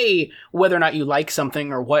can say whether or not you like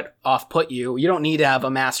something or what off-put you. You don't need to have a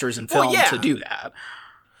master's in film to do that.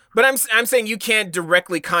 But I'm saying you can't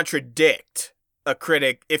directly contradict a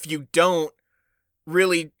critic if you don't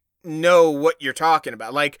really know what you're talking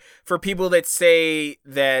about. Like, for people that say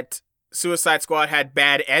that Suicide Squad had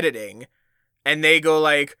bad editing, and they go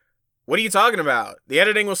like, what are you talking about? The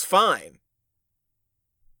editing was fine.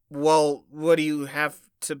 Well, what do you have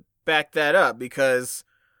to back that up? Because,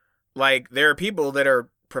 like, there are people that are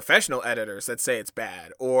professional editors that say it's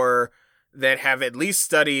bad, or that have at least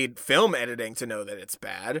studied film editing to know that it's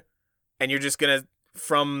bad, and you're just gonna,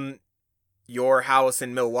 from your house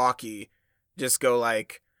in Milwaukee, just go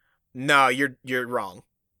like, no, you're wrong.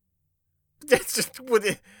 That's just what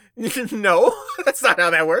it, no, that's not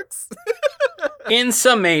how that works. In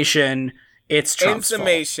summation, it's Trump's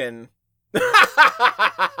fault.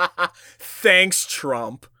 Thanks,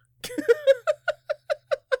 Trump.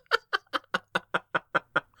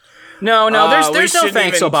 No, there's no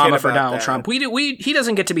thanks Obama for Donald Trump. He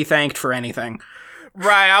doesn't get to be thanked for anything.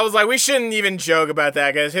 Right, I was like, we shouldn't even joke about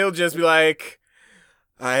that, because he'll just be like,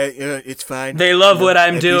 it's fine. They love what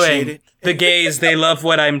I'm doing. The gays, they love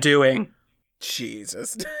what I'm doing.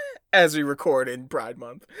 Jesus. As we record in Pride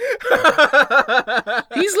Month.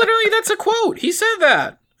 He's literally, that's a quote. He said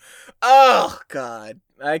that. Oh, God.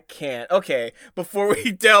 I can't. Okay, before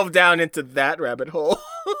we delve down into that rabbit hole.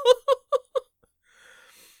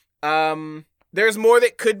 There's more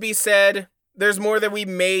that could be said. There's more that we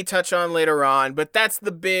may touch on later on, but that's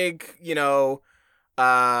the big, the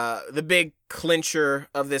big clincher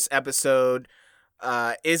of this episode,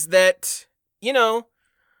 is that,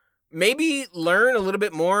 maybe learn a little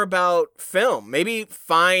bit more about film. Maybe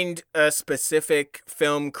find a specific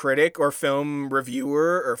film critic or film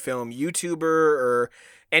reviewer or film YouTuber or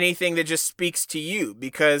anything that just speaks to you,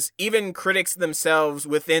 because even critics themselves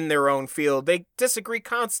within their own field, they disagree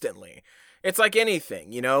constantly. It's like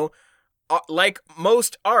anything, like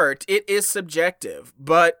most art, it is subjective,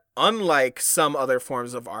 but unlike some other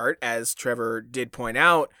forms of art, as Trevor did point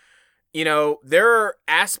out, there are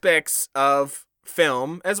aspects of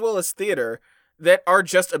film as well as theater that are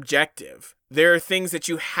just objective. There are things that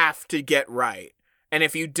you have to get right, and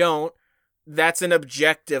if you don't, that's an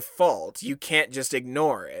objective fault. You can't just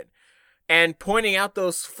ignore it. And pointing out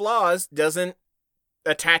those flaws doesn't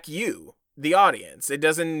attack you, the audience. It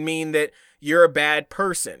doesn't mean that you're a bad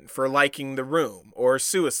person for liking The Room or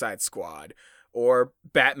Suicide Squad or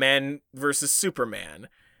Batman versus Superman.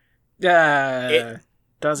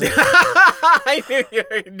 Does it?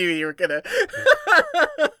 I knew you were gonna.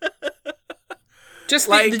 Just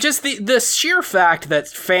the sheer fact that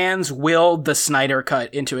fans willed the Snyder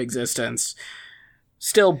Cut into existence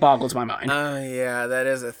still boggles my mind. Oh, yeah, that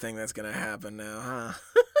is a thing that's gonna happen now, huh?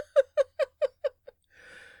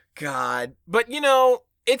 God. But,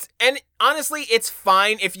 honestly, it's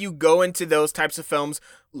fine if you go into those types of films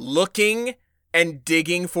looking and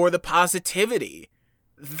digging for the positivity.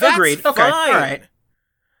 That's Agreed. fine. Okay, all right.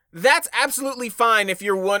 That's absolutely fine if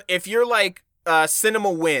you're like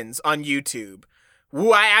Cinema Wins on YouTube,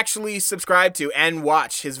 who I actually subscribe to and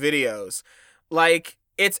watch his videos. Like,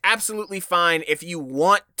 it's absolutely fine if you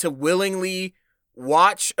want to willingly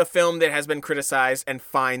watch a film that has been criticized and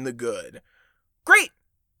find the good. Great.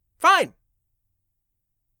 Fine.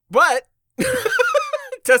 But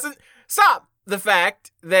it doesn't stop the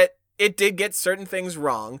fact that it did get certain things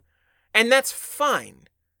wrong, and that's fine.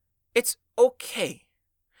 It's okay.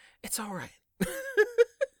 It's all right.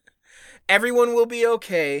 Everyone will be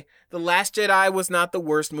okay. The Last Jedi was not the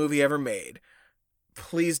worst movie ever made.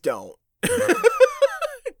 Please don't.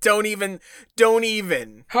 Don't even.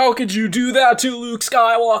 How could you do that to Luke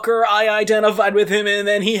Skywalker? I identified with him and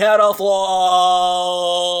then he had a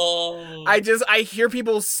flaw. I hear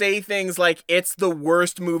people say things like, it's the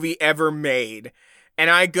worst movie ever made. And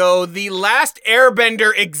I go, The Last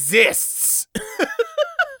Airbender exists.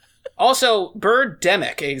 Also,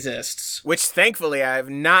 Birdemic exists. Which, thankfully, I have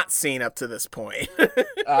not seen up to this point.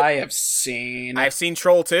 I have seen. I've seen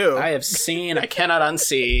Troll 2. I cannot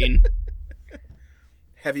unseen.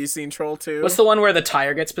 Have you seen Troll 2? What's the one where the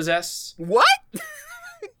tire gets possessed? What?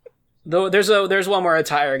 Though there's one where a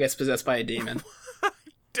tire gets possessed by a demon. I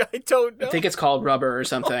don't know. I think it's called Rubber or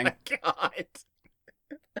something. Oh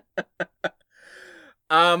my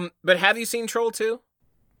God. But have you seen Troll 2?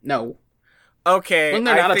 No. Okay. Wasn't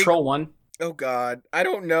there not a Troll 1? Oh God. I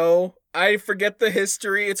don't know. I forget the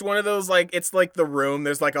history. It's one of those, it's like The Room.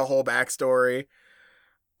 There's like a whole backstory.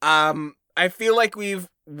 I feel like we've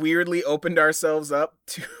weirdly opened ourselves up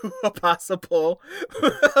to a possible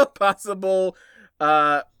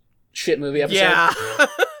shit movie episode. Yeah.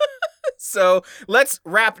 So let's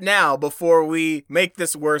wrap now before we make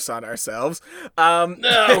this worse on ourselves.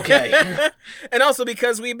 Okay. And also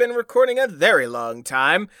because we've been recording a very long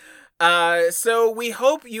time. So we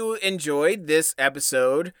hope you enjoyed this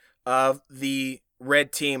episode of the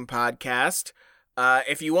Red Team podcast.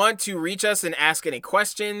 If you want to reach us and ask any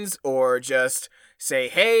questions or just say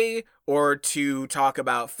hey or to talk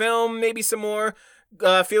about film, maybe some more,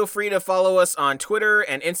 feel free to follow us on Twitter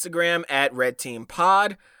and Instagram at Red Team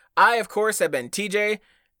Pod. I, of course, have been TJ,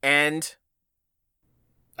 and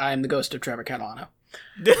I am the ghost of Trevor Catalano.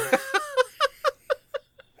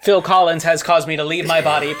 Phil Collins has caused me to leave my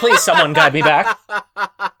body. Please, someone guide me back.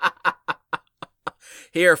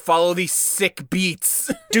 Here, follow these sick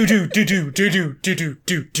beats. Do do do do do do do do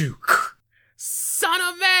do do. Son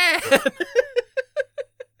of man!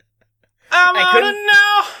 I wanna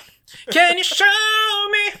know. Can you show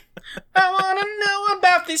me? I wanna know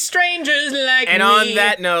about these strangers like and me. On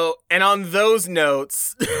that note, and on those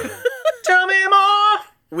notes, tell me more.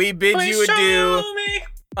 We bid Please you adieu show me.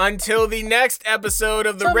 Until the next episode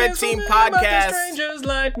of the Tell Red me Team something about podcast. these strangers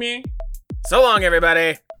like me. So long,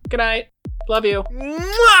 everybody. Good night. Love you.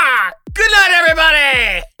 Mwah!